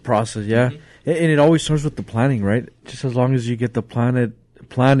 It's a process, yeah. And it always starts with the planning, right? Just as long as you get the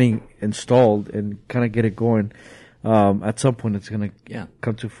planning installed and kind of get it going, at some point it's going to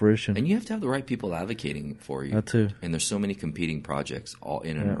come to fruition. And you have to have the right people advocating for you. That too. And there's so many competing projects all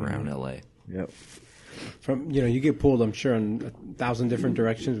in and around LA. Yep. From, you know, you get pulled, I'm sure, in 1,000 different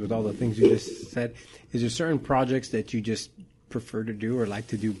directions with all the things you just said. Is there certain projects that you just prefer to do or like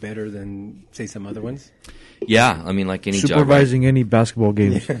to do better than, say, some other ones? Yeah, I mean, like any job. Supervising any basketball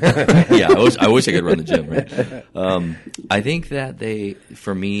games. Yeah, I wish I could run the gym, right? I think that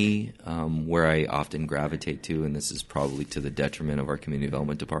for me, where I often gravitate to, and this is probably to the detriment of our community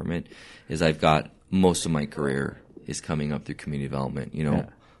development department, is I've got most of my career is coming up through community development. You know, I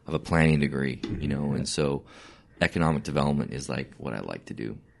have a planning degree, you know, and so economic development is like what I like to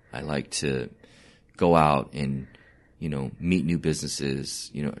do. I like to go out and, you know, meet new businesses,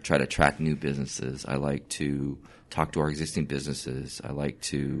 you know, try to attract new businesses. I like to talk to our existing businesses. I like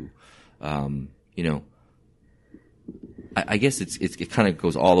to, you know, I guess it kind of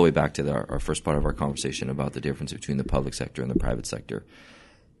goes all the way back to our first part of our conversation about the difference between the public sector and the private sector.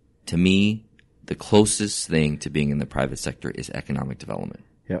 To me, the closest thing to being in the private sector is economic development.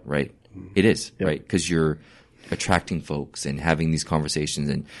 Yep. Right? It is, right? Because you're attracting folks and having these conversations,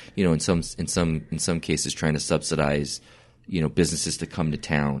 and you know, in some cases, trying to subsidize, you know, businesses to come to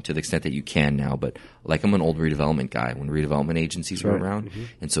town to the extent that you can now. But like, I'm an old redevelopment guy when redevelopment agencies were around,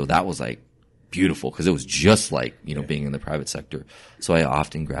 and so that was like beautiful because it was just like, you know, being in the private sector. So I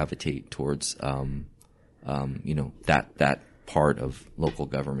often gravitate towards, you know, that part of local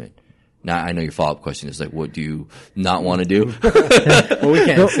government. Now, I know your follow-up question is like, what do you not want to do? Well, we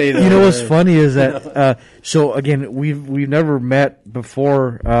can't say that. You know what's funny is that so again, we've never met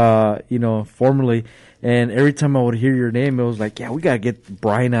before, you know, formally, and every time I would hear your name, it was like, yeah, we gotta get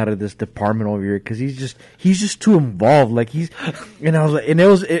Brian out of this department over here because he's just too involved. Like and I was like,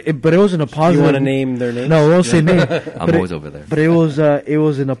 and but it was in a positive. You want to name their name? No, I won't say name. I'm always over there. But it was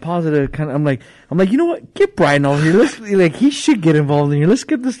in a positive kind of. I'm like, you know what? Get Brian over here. He should get involved in here. Let's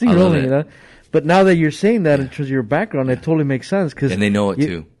get this thing rolling. You know. But now that you're saying that in terms of your background, it totally makes sense. And they know it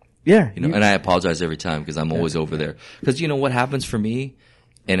too. Yeah. You know, and I apologize every time because I'm always over there. Because you know what happens for me,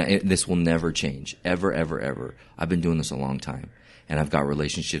 and this will never change, ever, ever, ever. I've been doing this a long time, and I've got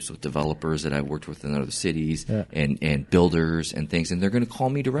relationships with developers that I've worked with in other cities, and builders and things, and they're going to call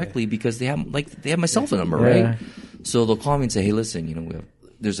me directly because they have my cell phone number, right? So they'll call me and say, "Hey, listen, you know,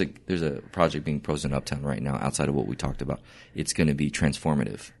 there's a project being proposed in Uptown right now, outside of what we talked about. It's going to be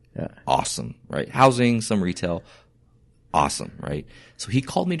transformative." Yeah. Awesome, right? Housing, some retail, awesome, right? So he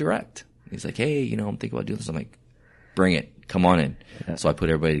called me direct. He's like, hey, you know, I'm thinking about doing this. I'm like, bring it, come on in. Yeah. So I put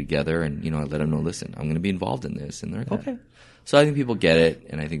everybody together, and you know, I let them know, listen, I'm going to be involved in this, and they're like, okay. So I think people get it,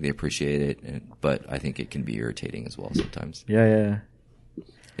 and I think they appreciate it, but I think it can be irritating as well sometimes. Yeah.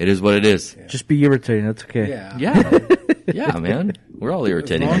 It is what it is. Yeah. Just be irritating. That's okay. Yeah, man. We're all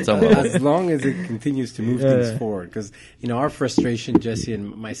irritating on some level. As long as it continues to move things forward. Because, you know, our frustration, Jesse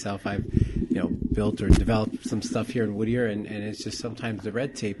and myself, I've, you know, built or developed some stuff here in Whittier, and it's just sometimes the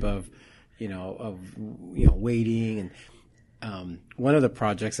red tape of waiting. And one of the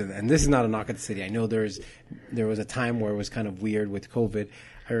projects, and this is not a knock at the city. I know there was a time where it was kind of weird with COVID.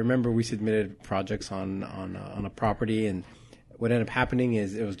 I remember we submitted projects on a property, and what ended up happening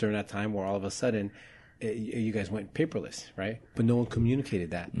is it was during that time where all of a sudden you guys went paperless, right? But no one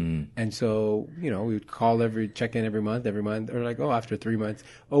communicated that. And so, we would check in every month, or like, oh, after 3 months,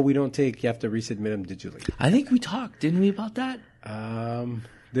 oh, we don't take, you have to resubmit them digitally. I think we talked, didn't we, about that?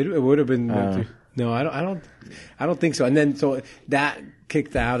 It would have been, no, I don't think so. And then, so that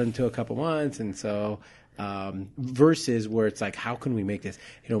kicked out into a couple months. And so, versus where it's like, how can we make this?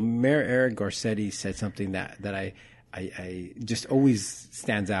 Mayor Eric Garcetti said something that I just always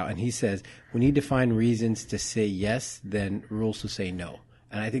stands out. And he says, we need to find reasons to say yes, then rules to say no.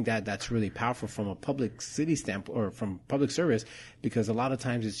 And I think that's really powerful from a public city standpoint or from public service, because a lot of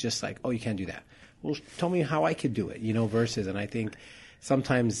times it's just like, oh, you can't do that. Well, tell me how I could do it, versus. And I think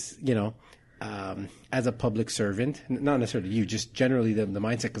sometimes, as a public servant, not necessarily you, just generally the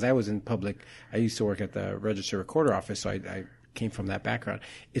mindset, because I was in public, I used to work at the Register Recorder Office, so I came from that background.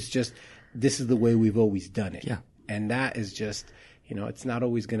 It's just, this is the way we've always done it. Yeah. And that is just, it's not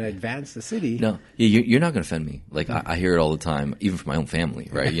always going to advance the city. No, you're not going to offend me. Like, I hear it all the time, even from my own family,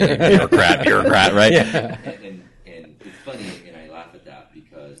 right? Bureaucrat, right? Yeah. And it's funny, and I laugh at that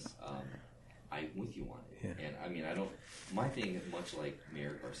because I'm with you on it. Yeah. And I mean, my thing is much like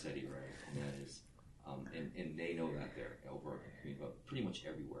Mayor Garcetti, right? And that is, and they know that they're over but pretty much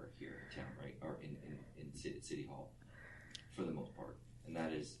everywhere here in town, right? Or in City Hall, for the most part. And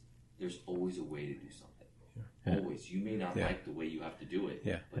that is, there's always a way to do something. Yeah. Always. You may not like the way you have to do it,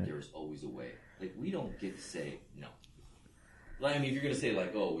 but there's always a way. Like, we don't get to say no. Like, I mean, if you're going to say,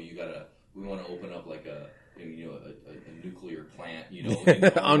 like, oh, we want to open up, like, a nuclear plant,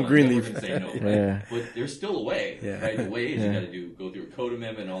 on Greenleaf. We're going to say no, right? Yeah. But there's still a way, right? The way is you got to go through a code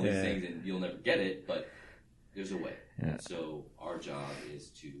amendment and all these things, and you'll never get it, but there's a way. Yeah. And so our job is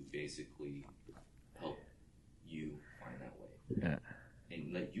to basically help you find that way. Yeah.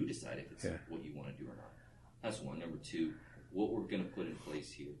 And let you decide if it's what you want to do or not. That's one. Number two, what we're going to put in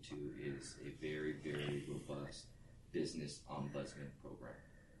place here, too, is a very, very robust business ombudsman program,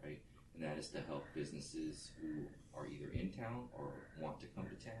 right? And that is to help businesses who are either in town or want to come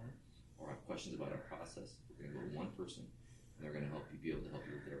to town or have questions about our process. We're going to go to one person, and they're going to be able to help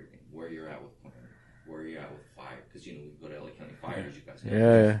you with everything. Where you're at with planning, where you're at with fire. Because, we go to LA County Fire, as you guys know.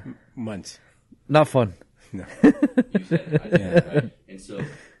 Yeah. Months. Not fun. No. You said it. I said it, right? And so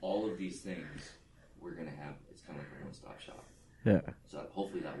all of these things, we're going to have, it's kind of like a one-stop shop. Yeah. So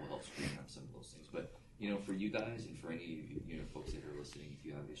hopefully that will help streamline some of those things. But, for you guys and for any folks that are listening, if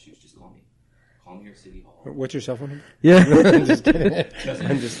you have issues, just call me. Call me here at City Hall. What's your cell phone number? Yeah. I'm just kidding.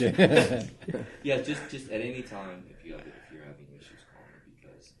 I'm just kidding. Yeah, just at any time, if you're having issues, call me,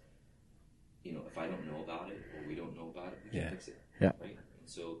 because, if I don't know about it or we don't know about it, we can fix it. Yeah. Right? And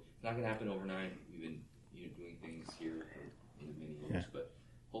so it's not going to happen overnight. We've been, doing things here for many years, but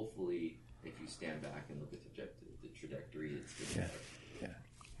hopefully, if you stand back and look at the trajectory, it's getting better.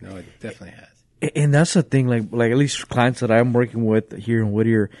 Yeah. No, it definitely has. And that's the thing, like at least clients that I'm working with here in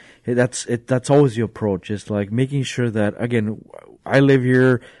Whittier, that's always the approach. It's like making sure that, again, I live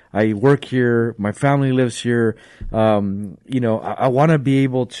here, I work here, my family lives here. I want to be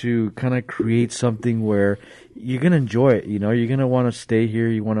able to kind of create something where you're going to enjoy it. You're going to want to stay here.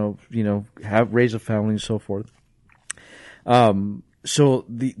 You want to, raise a family and so forth. So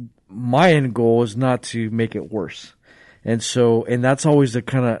my end goal is not to make it worse. And that's always the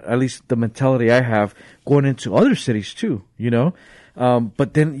kind of, at least the mentality I have going into other cities too,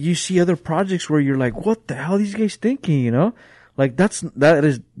 but then you see other projects where you're like, what the hell are these guys thinking, like there's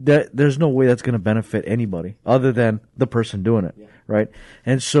no way that's going to benefit anybody other than the person doing it. Yeah. Right.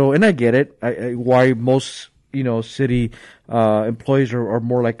 And I get it. Why most, city, employees are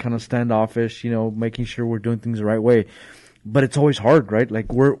more like kind of standoffish, making sure we're doing things the right way, but it's always hard, right? Like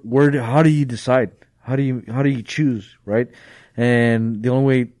how do you decide? How do you choose, right? And the only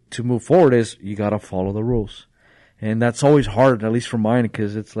way to move forward is you got to follow the rules. And that's always hard, at least for mine,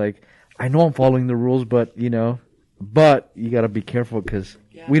 because it's like, I know I'm following the rules, but you got to be careful because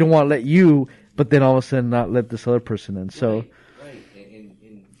we don't want to let you, but then all of a sudden not let this other person in. So, right.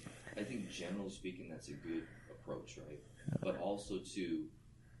 And I think generally speaking, that's a good approach, right? Yeah. But also too,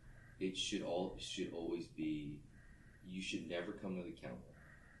 it should always be, you should never come to the counter.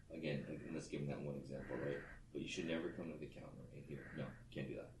 Again, let's give that one example, right? But you should never come to the counter and hear, no, can't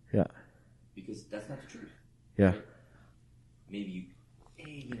do that. Yeah. Because that's not the truth. Yeah. Right? Maybe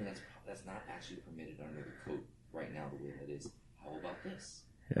that's not actually permitted under the code right now the way that is. How about this?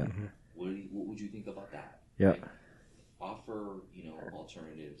 Yeah. Mm-hmm. What would you think about that? Yeah. Right? Offer,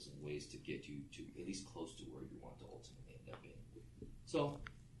 alternatives and ways to get you to at least close to where you want to ultimately end up being. So,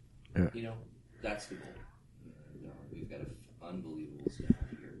 that's the goal. We've got an unbelievable staff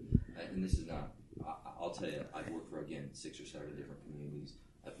here. And this is not, I'll tell you, I've worked for, again, 6 or 7 different communities.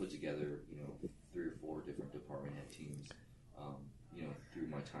 I put together, 3 or 4 department head teams, through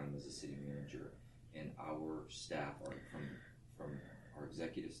my time as a city manager, and our staff are from our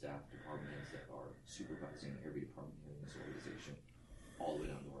executive staff, department heads that are supervising every department here in this organization, all the way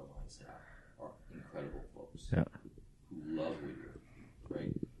down to our line staff, are incredible folks who love Whittier,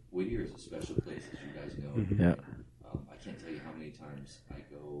 right? Whittier is a special place, as you guys know. Yeah. I can't tell you how many times I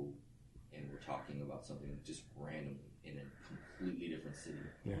go and we're talking about something just randomly in a completely different city.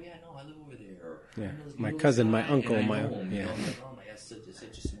 Yeah. Oh, yeah, no, I live over there. Or, Yeah. I know this My little cousin, my guy, uncle, and I my know him, yeah. I'm like, oh my God, it's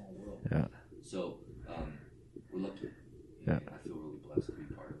such a small world. Yeah. So we're lucky. Yeah. And I feel really blessed to be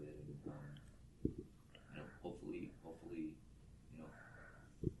part of it. And hopefully,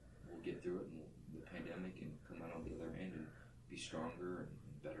 we'll get through it and the pandemic and come out on the other end and be stronger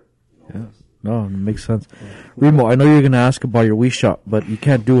and better. Yeah. No, it makes sense. Remo, I know you're going to ask about your weed shop, but you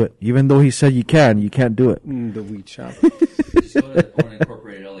can't do it. Even though he said you can't do it. The weed shop. Just go to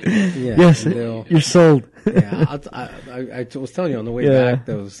unincorporated LA. Yeah. Yes, they'll- you're sold. Yeah, I was telling you on the way back,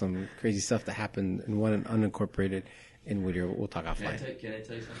 there was some crazy stuff that happened in one unincorporated in Whittier. We'll talk Can I offline.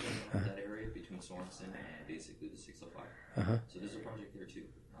 tell you something about that area between Sorensen and basically the 605? So there's a project there too.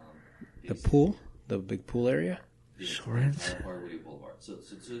 The pool, the big pool area. The Sorensen. entire part of Whittier Boulevard. So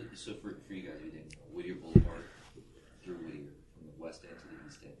for you guys who didn't know, Whittier Boulevard through Whittier from the west end to the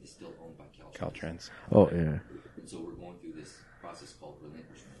east end is still owned by Caltrans. Oh, yeah. And so we're going through this process called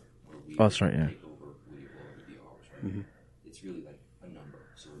relinquishment, where we Oh, that's right, yeah. take over Whittier Boulevard with the ours, right? It's really like a number,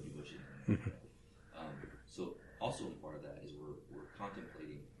 so we're negotiating. So also in part of that is we're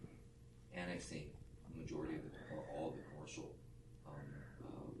contemplating annexing a majority of or all of the commercial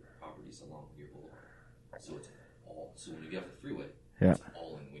properties along Whittier Boulevard. So it's all. So when you get off the freeway, Yeah. it's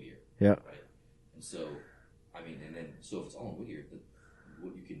all in Whittier. Yeah. Right. And so, so if it's all in Whittier,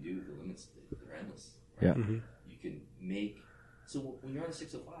 what you can do, the limits, they're endless. Right? Yeah. You can make. So when you're on the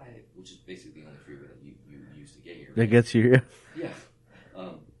 605, which is basically the only freeway that you use to get here. That gets you here. Yeah.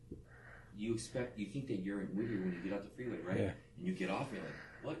 You think that you're in Whittier when you get off the freeway, right? Yeah. And you get off and you're like,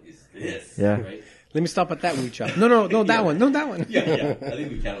 what is this? Yeah. Right? Let me stop at that weed shop. No, that one. No, that one. Yeah. I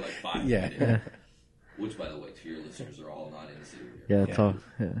think we counted like 5. Yeah. Which, by the way, to your listeners, are all not in the city. Yeah, it's all.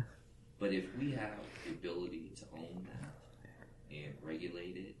 Yeah. But if we have the ability to own that and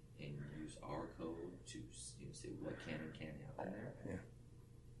regulate it and use our code to say what can and can't happen there,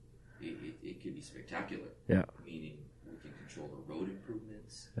 it could be spectacular. Yeah. Meaning we can control the road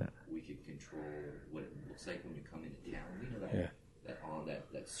improvements. Yeah. We can control what it looks like when you come into town. You know that Yeah.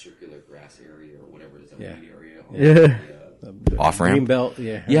 that circular grass area or whatever it is, that Yeah. weed area. Yeah. Off Green ramp. belt.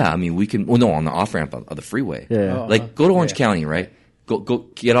 Yeah. Yeah, I mean we can. Well, no, on the off ramp of the freeway. Yeah. Like go to Orange Yeah. County, right? Go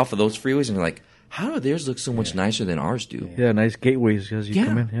get off of those freeways, and you're like, how do theirs look so much nicer than ours do? Yeah, nice gateways as you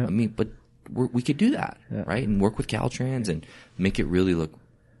come in. Yeah. I mean, but we could do that, right? And work with Caltrans and make it really look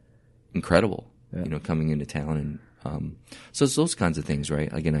incredible, coming into town. And so it's those kinds of things,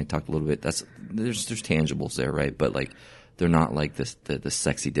 right? Again, I talked a little bit. There's tangibles there, right? But like they're not like the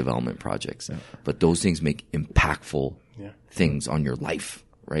sexy development projects. But those things make impactful things on your life,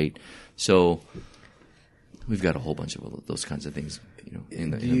 right? So we've got a whole bunch of those kinds of things.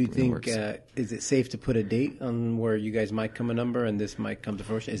 Do you think is it safe to put a date on where you guys might come a number and this might come to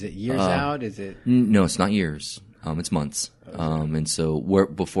fruition? Is it years out? Is it? No, it's not years. It's months. And so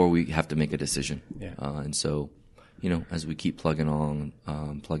before we have to make a decision. Yeah. And so, as we keep plugging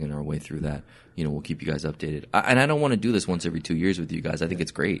our way through that, we'll keep you guys updated. And I don't want to do this once every 2 years with you guys. I think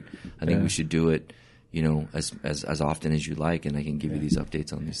it's great. I think we should do it, as often as you like, and I can give you these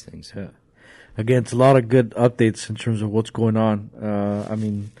updates on these things. Yeah. Again, it's a lot of good updates in terms of what's going on. I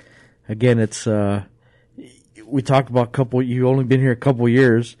mean, again, it's we talked about you've only been here a couple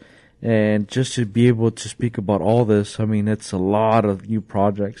years, and just to be able to speak about all this, I mean, it's a lot of new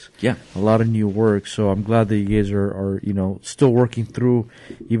projects. Yeah. A lot of new work. So I'm glad that you guys are still working through,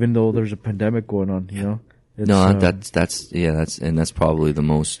 even though there's a pandemic going on, It's, No, that's probably the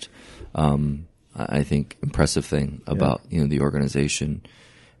most, I think, impressive thing about, the organization.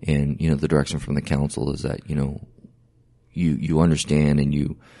 And, the direction from the council is that, you understand and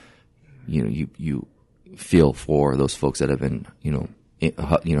you feel for those folks that have been,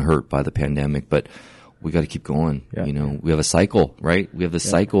 hurt by the pandemic, but we got to keep going. Yeah. We have a cycle, right? We have this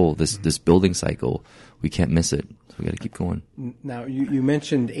cycle, this building cycle. We can't miss it. So we got to keep going. Now, you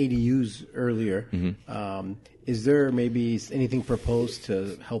mentioned ADUs earlier. Is there maybe anything proposed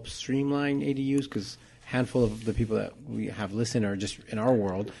to help streamline ADUs? Because handful of the people that we have listened or just in our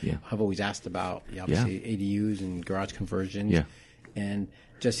world have always asked about obviously ADUs and garage conversions. Yeah. And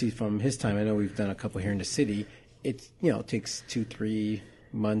Jesse, from his time, I know we've done a couple here in the city. It takes 2-3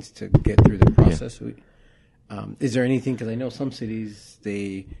 months to get through the process. Is there anything, because I know some cities,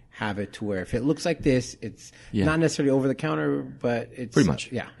 they have it to where if it looks like this, it's not necessarily over the counter, but it's pretty much.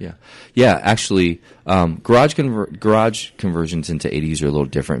 Yeah. Actually, garage conversions into ADUs are a little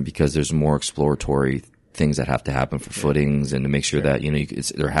different because there's more exploratory things that have to happen for footings and to make sure that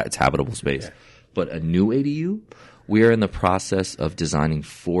it's habitable space. Yeah. But a new ADU, we are in the process of designing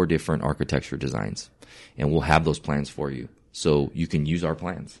 4 different architecture designs, and we'll have those plans for you, so you can use our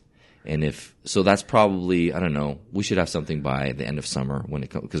plans. And that's probably, I don't know, we should have something by the end of summer when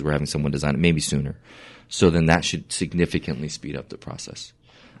it comes, because we're having someone design it, maybe sooner. So then that should significantly speed up the process.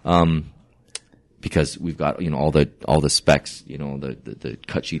 Because we've got, all the specs, the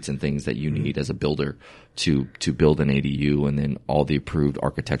cut sheets and things that you need as a builder to build an ADU, and then all the approved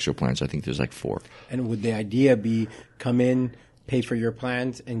architectural plans. I think there's like 4. And would the idea be come in, pay for your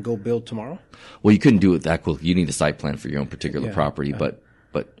plans, and go build tomorrow? Well, you couldn't do it that quick. You need a site plan for your own particular property, but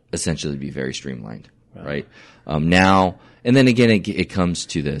essentially be very streamlined, right? Now, and then again, it comes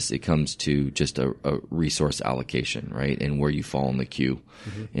to this. It comes to just a resource allocation, right? And where you fall in the queue.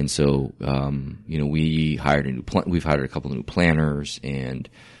 Mm-hmm. And so, we've hired a couple of new planners, and,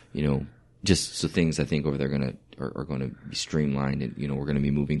 just so things I think over there are going to be streamlined, and, we're going to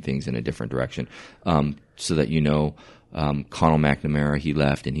be moving things in a different direction. So that, Connell McNamara, he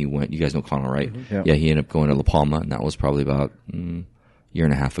left and he went, you guys know Connell, right? Mm-hmm. Yeah, he ended up going to La Palma, and that was probably about, year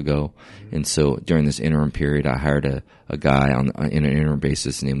and a half ago. Mm-hmm. And so during this interim period, I hired a guy in an interim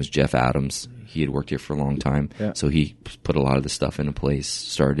basis. His name was Jeff Adams. He had worked here for a long time. Yeah. So he put a lot of the stuff into place,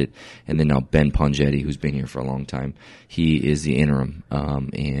 started. And then now Ben Pongetti, who's been here for a long time, he is the interim.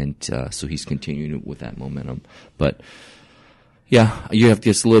 So he's continuing with that momentum. But yeah, you have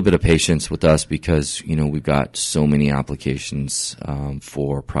just a little bit of patience with us because, we've got so many applications,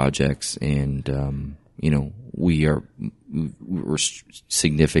 for projects, and, we're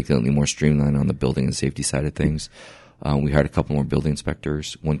significantly more streamlined on the building and safety side of things. We hired a couple more building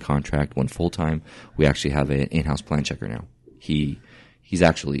inspectors, 1 contract, 1 full-time. We actually have an in-house plan checker now. He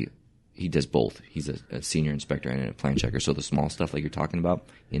does both. He's a senior inspector and a plan checker. So the small stuff like you're talking about,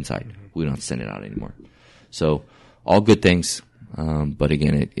 inside. Mm-hmm. We don't have to send it out anymore. So all good things. But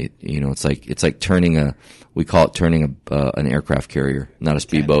again, it's like turning an aircraft carrier, not a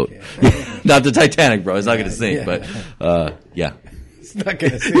speedboat. Yeah. Not the Titanic, bro. It's not going to sink, but, yeah. It's not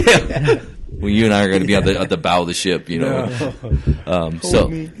going to sink. Yeah. Well, you and I are going to be at the bow of the ship, No. So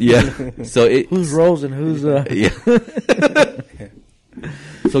who's Rose and who's,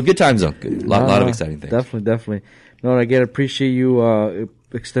 So good times though. A lot of exciting things. Definitely. No, and again, appreciate you,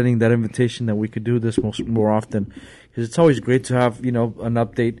 extending that invitation that we could do this more often. Because it's always great to have, an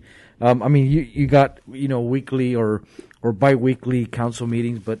update. You got, weekly or bi-weekly council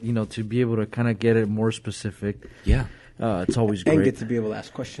meetings, but, to be able to kind of get it more specific. Yeah. It's always great. And get to be able to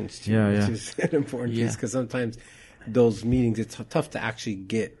ask questions, too. Yeah. Which is an important piece, because sometimes those meetings, it's tough to actually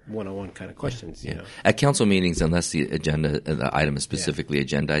get one-on-one kind of questions, you know. At council meetings, unless the item is specifically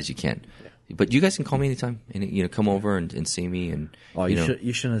agendized, you can't. Yeah. But you guys can call me anytime, and come over and see me. And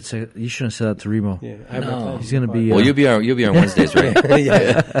you shouldn't say that to Remo. Yeah, no. He's gonna be. Well, you'll be on Wednesdays, right?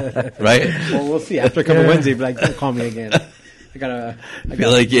 Right. Well, we'll see. After a couple Wednesdays, don't call me again. I gotta be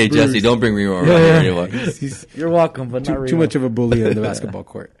like, yeah, Jesse, don't bring Remo around here anymore. You're welcome, but not too much of a bully on the basketball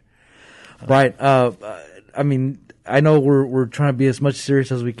court. Right. I know we're trying to be as much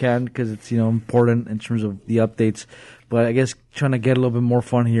serious as we can because it's important in terms of the updates. But I guess trying to get a little bit more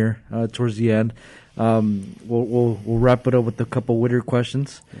fun here towards the end. We'll wrap it up with a couple Whittier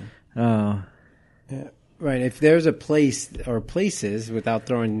questions. Right. If there's a place or places, without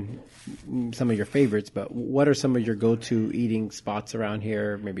throwing some of your favorites, but what are some of your go-to eating spots around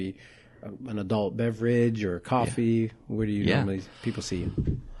here? Maybe an adult beverage or coffee. Yeah. Where do you normally people see you?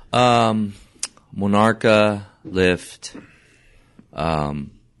 Monarca, Lyft, are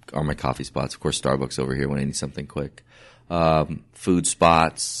my coffee spots. Of course, Starbucks over here when I need something quick. Food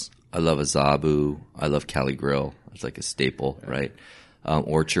spots. I love Azabu. I love Cali Grill. It's like a staple, right?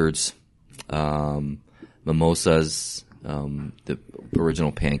 Orchards, Mimosas, the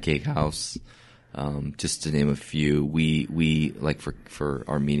original Pancake House, just to name a few. We like for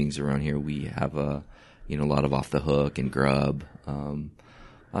our meetings around here, we have a lot of Off the Hook and Grub.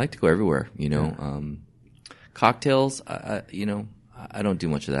 I like to go everywhere, Cocktails, I don't do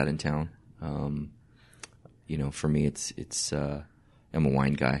much of that in town. For me, it's I'm a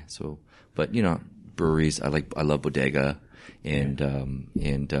wine guy. So, but breweries, I love Bodega, and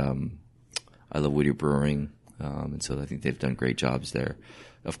I love Whittier Brewing, and so I think they've done great jobs there.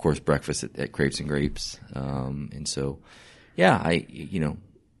 Of course, breakfast at Crepes and Grapes, and so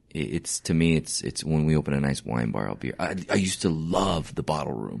it's to me, it's when we open a nice wine bar, I used to love the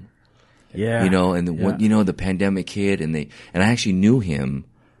Bottle Room. Yeah. You know, and the pandemic hit, and I actually knew him,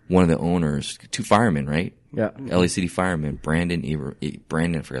 one of the owners, 2 firemen, right? Yeah. LA City firemen, Brandon, I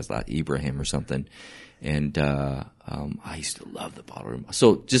forgot his last, Ibrahim or something. And, I used to love the bottle room.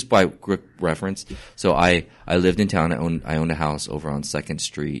 So just by quick reference, so I lived in town. I owned a house over on 2nd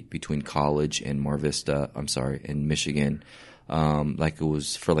Street between College and Mar Vista. In Michigan. Like it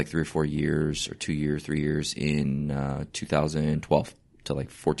was for like 3 or 4 years or 2 years, 3 years in, 2012 to like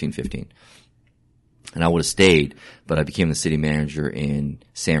 14, 15. And I would have stayed, but I became the city manager in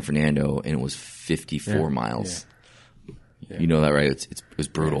San Fernando, and it was 54 miles. Yeah. You know that, right? It was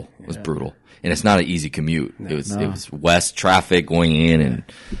brutal. It was brutal. And it's not an easy commute. No, it was west traffic going in, and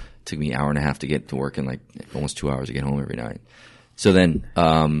it took me an hour and a half to get to work and like almost 2 hours to get home every night. So then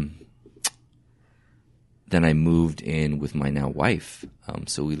I moved in with my now wife.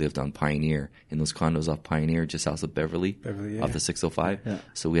 So we lived on Pioneer, in those condos off Pioneer, just south of Beverly off the 605. Yeah.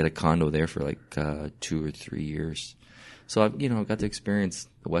 So we had a condo there for like 2 or 3 years. So I got to experience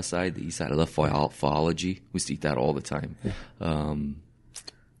the west side, the east side. I love phoology. We used to eat that all the time. Yeah.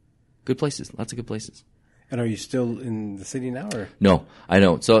 Good places, lots of good places. And are you still in the city now, or? No, I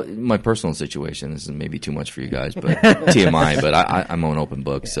don't. So my personal situation, this is maybe too much for you guys, but TMI, but I'm an open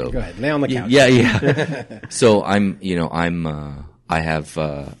book. So go ahead, lay on the couch. Yeah. So I'm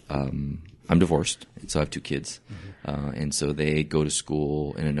divorced, so I have 2 kids. Mm-hmm. And so they go to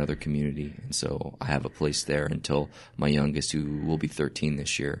school in another community. And so I have a place there until my youngest, who will be 13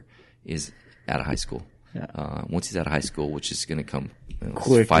 this year, is out of high school. Yeah. Once he's out of high school, which is going to come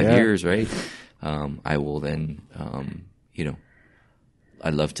quick, 5 years, right? I will then,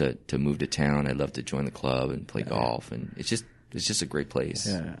 I'd love to move to town. I'd love to join the club and play golf. And it's just a great place.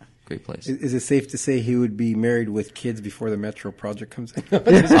 Yeah. Great place. Is it safe to say he would be married with kids before the Metro project comes in?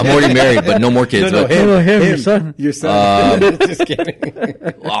 I'm already married, but no more kids. Him, your son. Your son. Just kidding.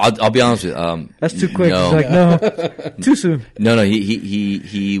 Well, I'll be honest with you. That's too quick. No. He's like, no, too soon. No.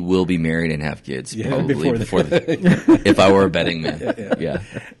 He will be married and have kids probably before if I were a betting man. Yeah.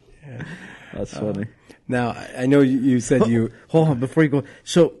 That's funny. Now, I know you said you... Hold on, before you go.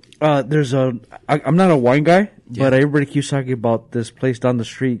 So, there's I'm not a wine guy, but everybody keeps talking about this place down the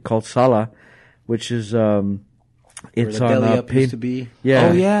street called Sala, which is, it's where the Belly Up used to be. Yeah.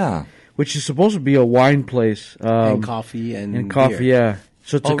 Oh, yeah. Which is supposed to be a wine place. And coffee and coffee, beer. Yeah.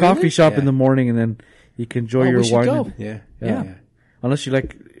 So it's a coffee shop in the morning, and then you can enjoy your wine. Go. Yeah. Unless you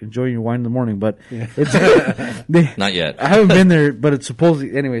like enjoying your wine in the morning, but it's not yet. I haven't been there, but it's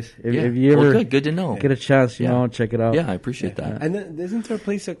supposedly. Anyways, if you ever good to know, get a chance, check it out. Yeah, I appreciate that. And then, isn't there a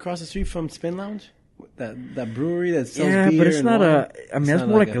place across the street from Spin Lounge, that brewery that sells beer? Yeah, but it's not wine? it's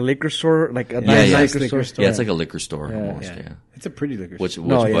more like a liquor store, like a nice liquor store. Yeah, it's like a liquor store almost. Yeah. It's a pretty liquor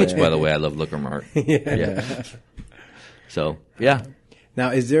store. Which, by the way, I love Liquor Mart. Yeah. So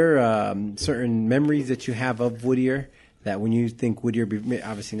Now, is there certain memories that you have of Whittier? That when you think Whittier,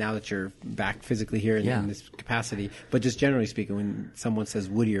 obviously now that you're back physically here in this capacity, but just generally speaking, when someone says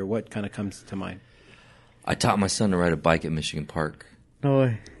Whittier, what kind of comes to mind? I taught my son to ride a bike at Michigan Park. No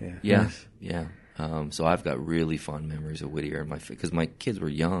way. Yeah. So I've got really fond memories of Whittier, because my kids were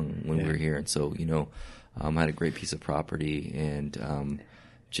young when we were here, and so I had a great piece of property, and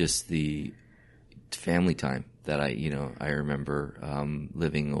just the family time that I remember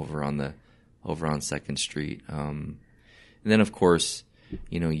living over on 2nd Street. And then, of course,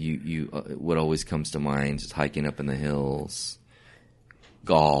 you what always comes to mind is hiking up in the hills,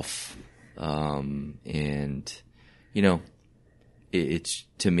 golf, and it's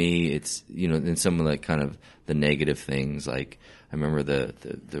to me, it's and some of the kind of the negative things. Like I remember the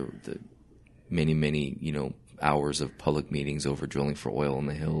many hours of public meetings over drilling for oil in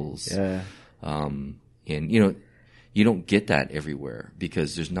the hills. Yeah. And you don't get that everywhere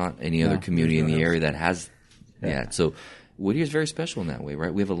because there's not any other community in the area that has that. So Whittier is very special in that way,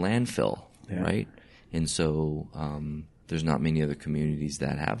 right? We have a landfill, right? And so there's not many other communities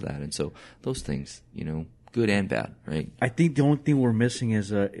that have that. And so those things, good and bad, right? I think the only thing we're missing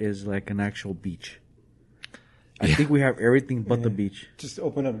is like an actual beach. I think we have everything but the beach. Just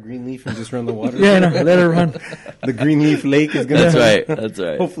open up Greenleaf and just run the water. Let it run. The Greenleaf Lake is going to... That's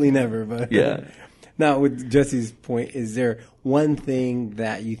right. Hopefully never, but... Yeah. Now, with Jesse's point, is there one thing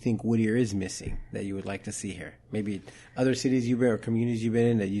that you think Whittier is missing that you would like to see here? Maybe other cities you've been or communities you've been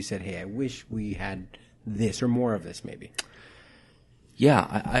in that you said, hey, I wish we had this or more of this, maybe.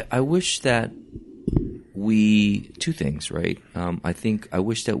 Yeah, I wish that two things, right? I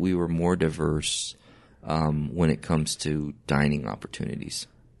wish that we were more diverse when it comes to dining opportunities.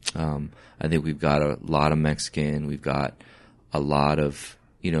 I think we've got a lot of Mexican, we've got a lot of,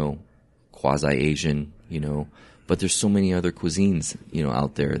 quasi-Asian, but there's so many other cuisines,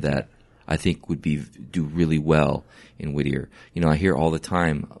 out there that I think would do really well in Whittier. You know, I hear all the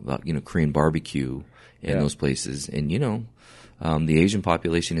time about, you know, Korean barbecue in those places, and, you know, the Asian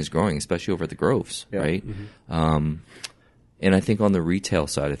population is growing, especially over at the Groves, right? Mm-hmm. And I think on the retail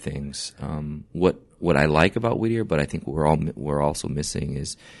side of things, what I like about Whittier, but I think we're also missing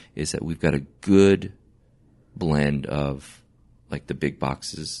is that we've got a good blend of like the big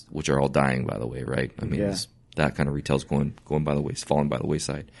boxes, which are all dying, by the way, right? I mean, that kind of retail's going by the way, falling by the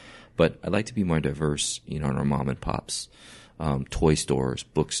wayside. But I'd like to be more diverse, you know, in our mom and pops, toy stores,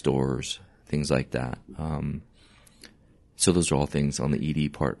 bookstores, things like that. So those are all things on the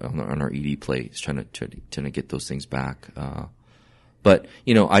ED part, on our ED plate, is trying to get those things back. But,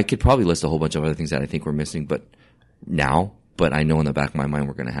 you know, I could probably list a whole bunch of other things that I think we're missing, but I know in the back of my mind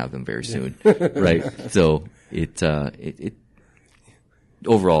we're going to have them very soon, right? So it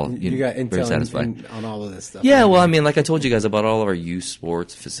overall, you got very intel satisfied on all of this stuff. Yeah, well, I mean, like I told you guys about all of our youth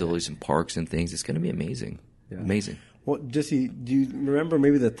sports facilities and parks and things, it's going to be amazing. Yeah. Amazing. Well, Jesse, do you remember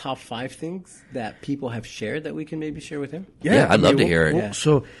maybe the top 5 things that people have shared that we can maybe share with him? Yeah, I'd love to hear it. Yeah.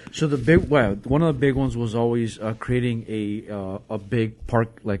 So the one of the big ones was always creating a big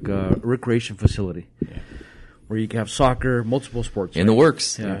park, like a recreation facility, where you can have soccer, multiple sports. In the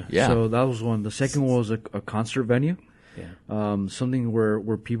works. Yeah. So that was one. The second one was a concert venue. Yeah. Something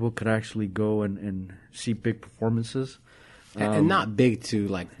where people could actually go and see big performances. And not big to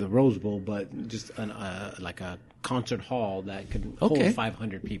like the Rose Bowl, but just like a concert hall that could hold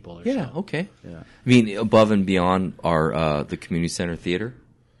 500 people or so. Okay. Yeah. I mean, above and beyond our the community center theater.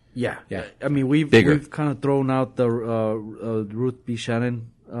 Yeah. I mean, we've kind of thrown out the Ruth B. Shannon.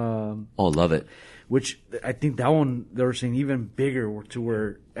 Love it. Which I think that one they were saying even bigger to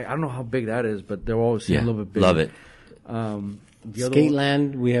where I don't know how big that is, but they're always saying a little bit bigger. Love it.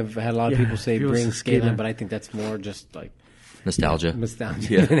 Skateland, we have had a lot of people say bring Skateland, but I think that's more just like nostalgia.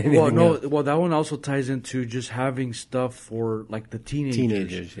 Yeah. Well, that one also ties into just having stuff for like the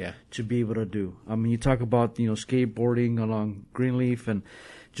teenagers to be able to do. I mean, you talk about, you know, skateboarding along Greenleaf and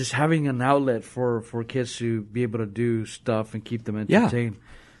just having an outlet for kids to be able to do stuff and keep them entertained.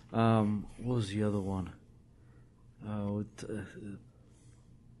 What was the other one?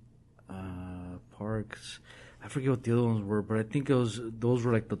 Parks. I forget what the other ones were, but I think those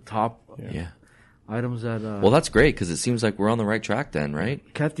were like the top items that. Well, that's great because it seems like we're on the right track then, right?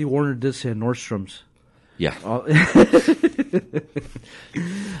 Kathy Warner did say Nordstrom's. Yeah.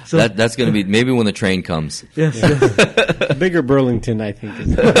 So that's going to be maybe when the train comes. Yes. Bigger Burlington, I think,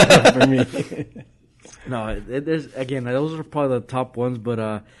 is for me. No, there's again, those are probably the top ones,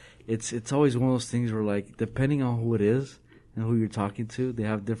 but it's always one of those things where, like, depending on who it is and who you're talking to, they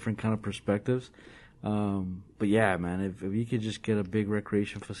have different kind of perspectives. But yeah, man, if you could just get a big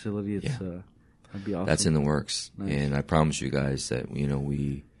recreation facility, that'd be awesome. That's in the works, and I promise you guys that, you know,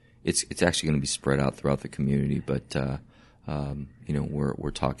 it's actually going to be spread out throughout the community. But you know,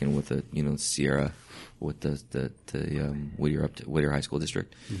 we're talking with Sierra, with the Whittier High School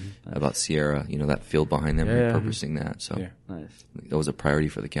District about Sierra. You know, that field behind them, repurposing that. So nice. That was a priority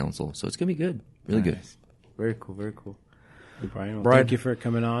for the council. So it's going to be good, really good. Very cool, very cool. Brian, thank you for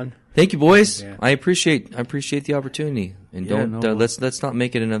coming on. Thank you, boys. Yeah. I appreciate the opportunity, and let's not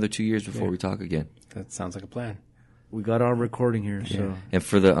make it another 2 years before we talk again. That sounds like a plan. We got our recording here, so. And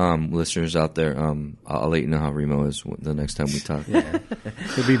for the listeners out there, I'll let you know how Remo is the next time we talk.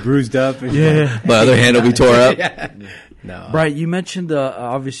 He'll be bruised up. My other hand will be tore up. No. Brian, you mentioned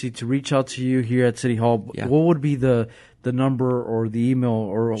obviously to reach out to you here at City Hall. Yeah. What would be the number or the email,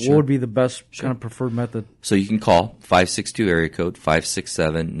 or what would be the best kind of preferred method? So you can call 562 area code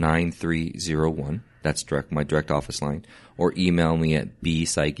 567-9301. That's my direct office line. Or email me at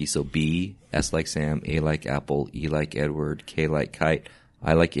bpsyche, so B, S like Sam, A like Apple, E like Edward, K like Kite,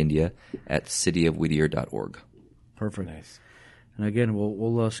 I like India, at cityofwhittier.org. Perfect. Nice. And again,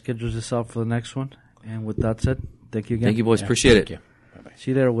 we'll schedule this out for the next one. And with that said, thank you again. Thank you, boys. Appreciate it. Thank you. Bye-bye.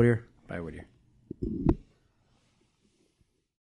 See you later, Whittier. Bye, Whittier.